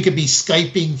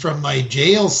Skyping from my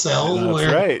jail cell.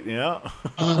 That's right. Yeah.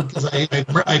 Because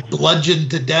I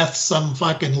bludgeoned to death some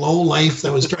fucking lowlife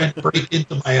that was trying to break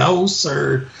into my house,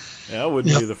 or. Yeah, it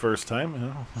wouldn't be the first time.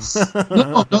 No,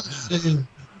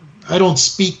 I don't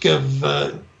speak of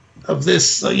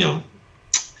this. I mean,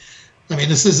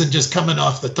 this isn't just coming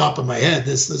off the top of my head.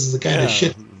 This is the kind of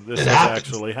shit this that has happens.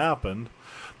 Actually happened.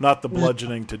 Not the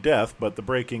bludgeoning to death, but the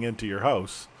breaking into your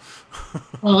house.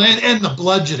 Well, and the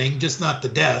bludgeoning, just not the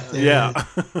death. Yeah.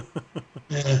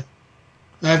 Yeah.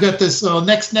 I've got this.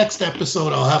 Next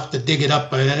episode, I'll have to dig it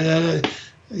up. I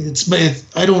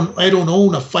don't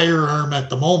own a firearm at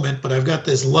the moment, but I've got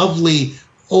this lovely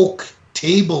oak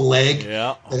table leg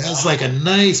that has like a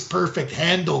nice, perfect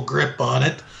handle grip on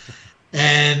it,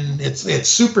 and it's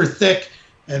super thick,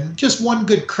 and just one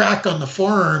good crack on the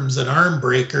forearm's an arm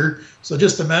breaker. So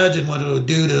just imagine what it would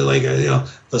do to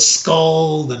the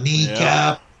skull, the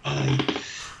kneecap.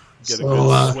 Get a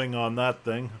good swing on that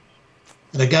thing.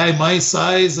 And a guy my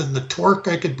size and the torque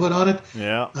I could put on it.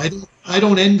 Yeah. I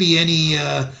don't envy any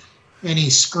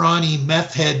scrawny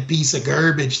meth head piece of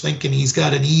garbage thinking he's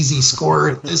got an easy score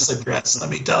at this address. Let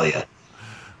me tell you.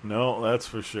 No, that's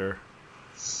for sure.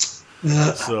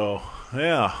 Yeah. So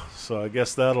I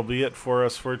guess that'll be it for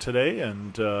us for today,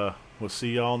 and we'll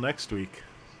see y'all next week.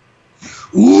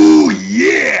 Ooh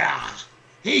yeah!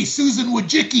 Hey, Susan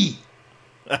Wojcicki.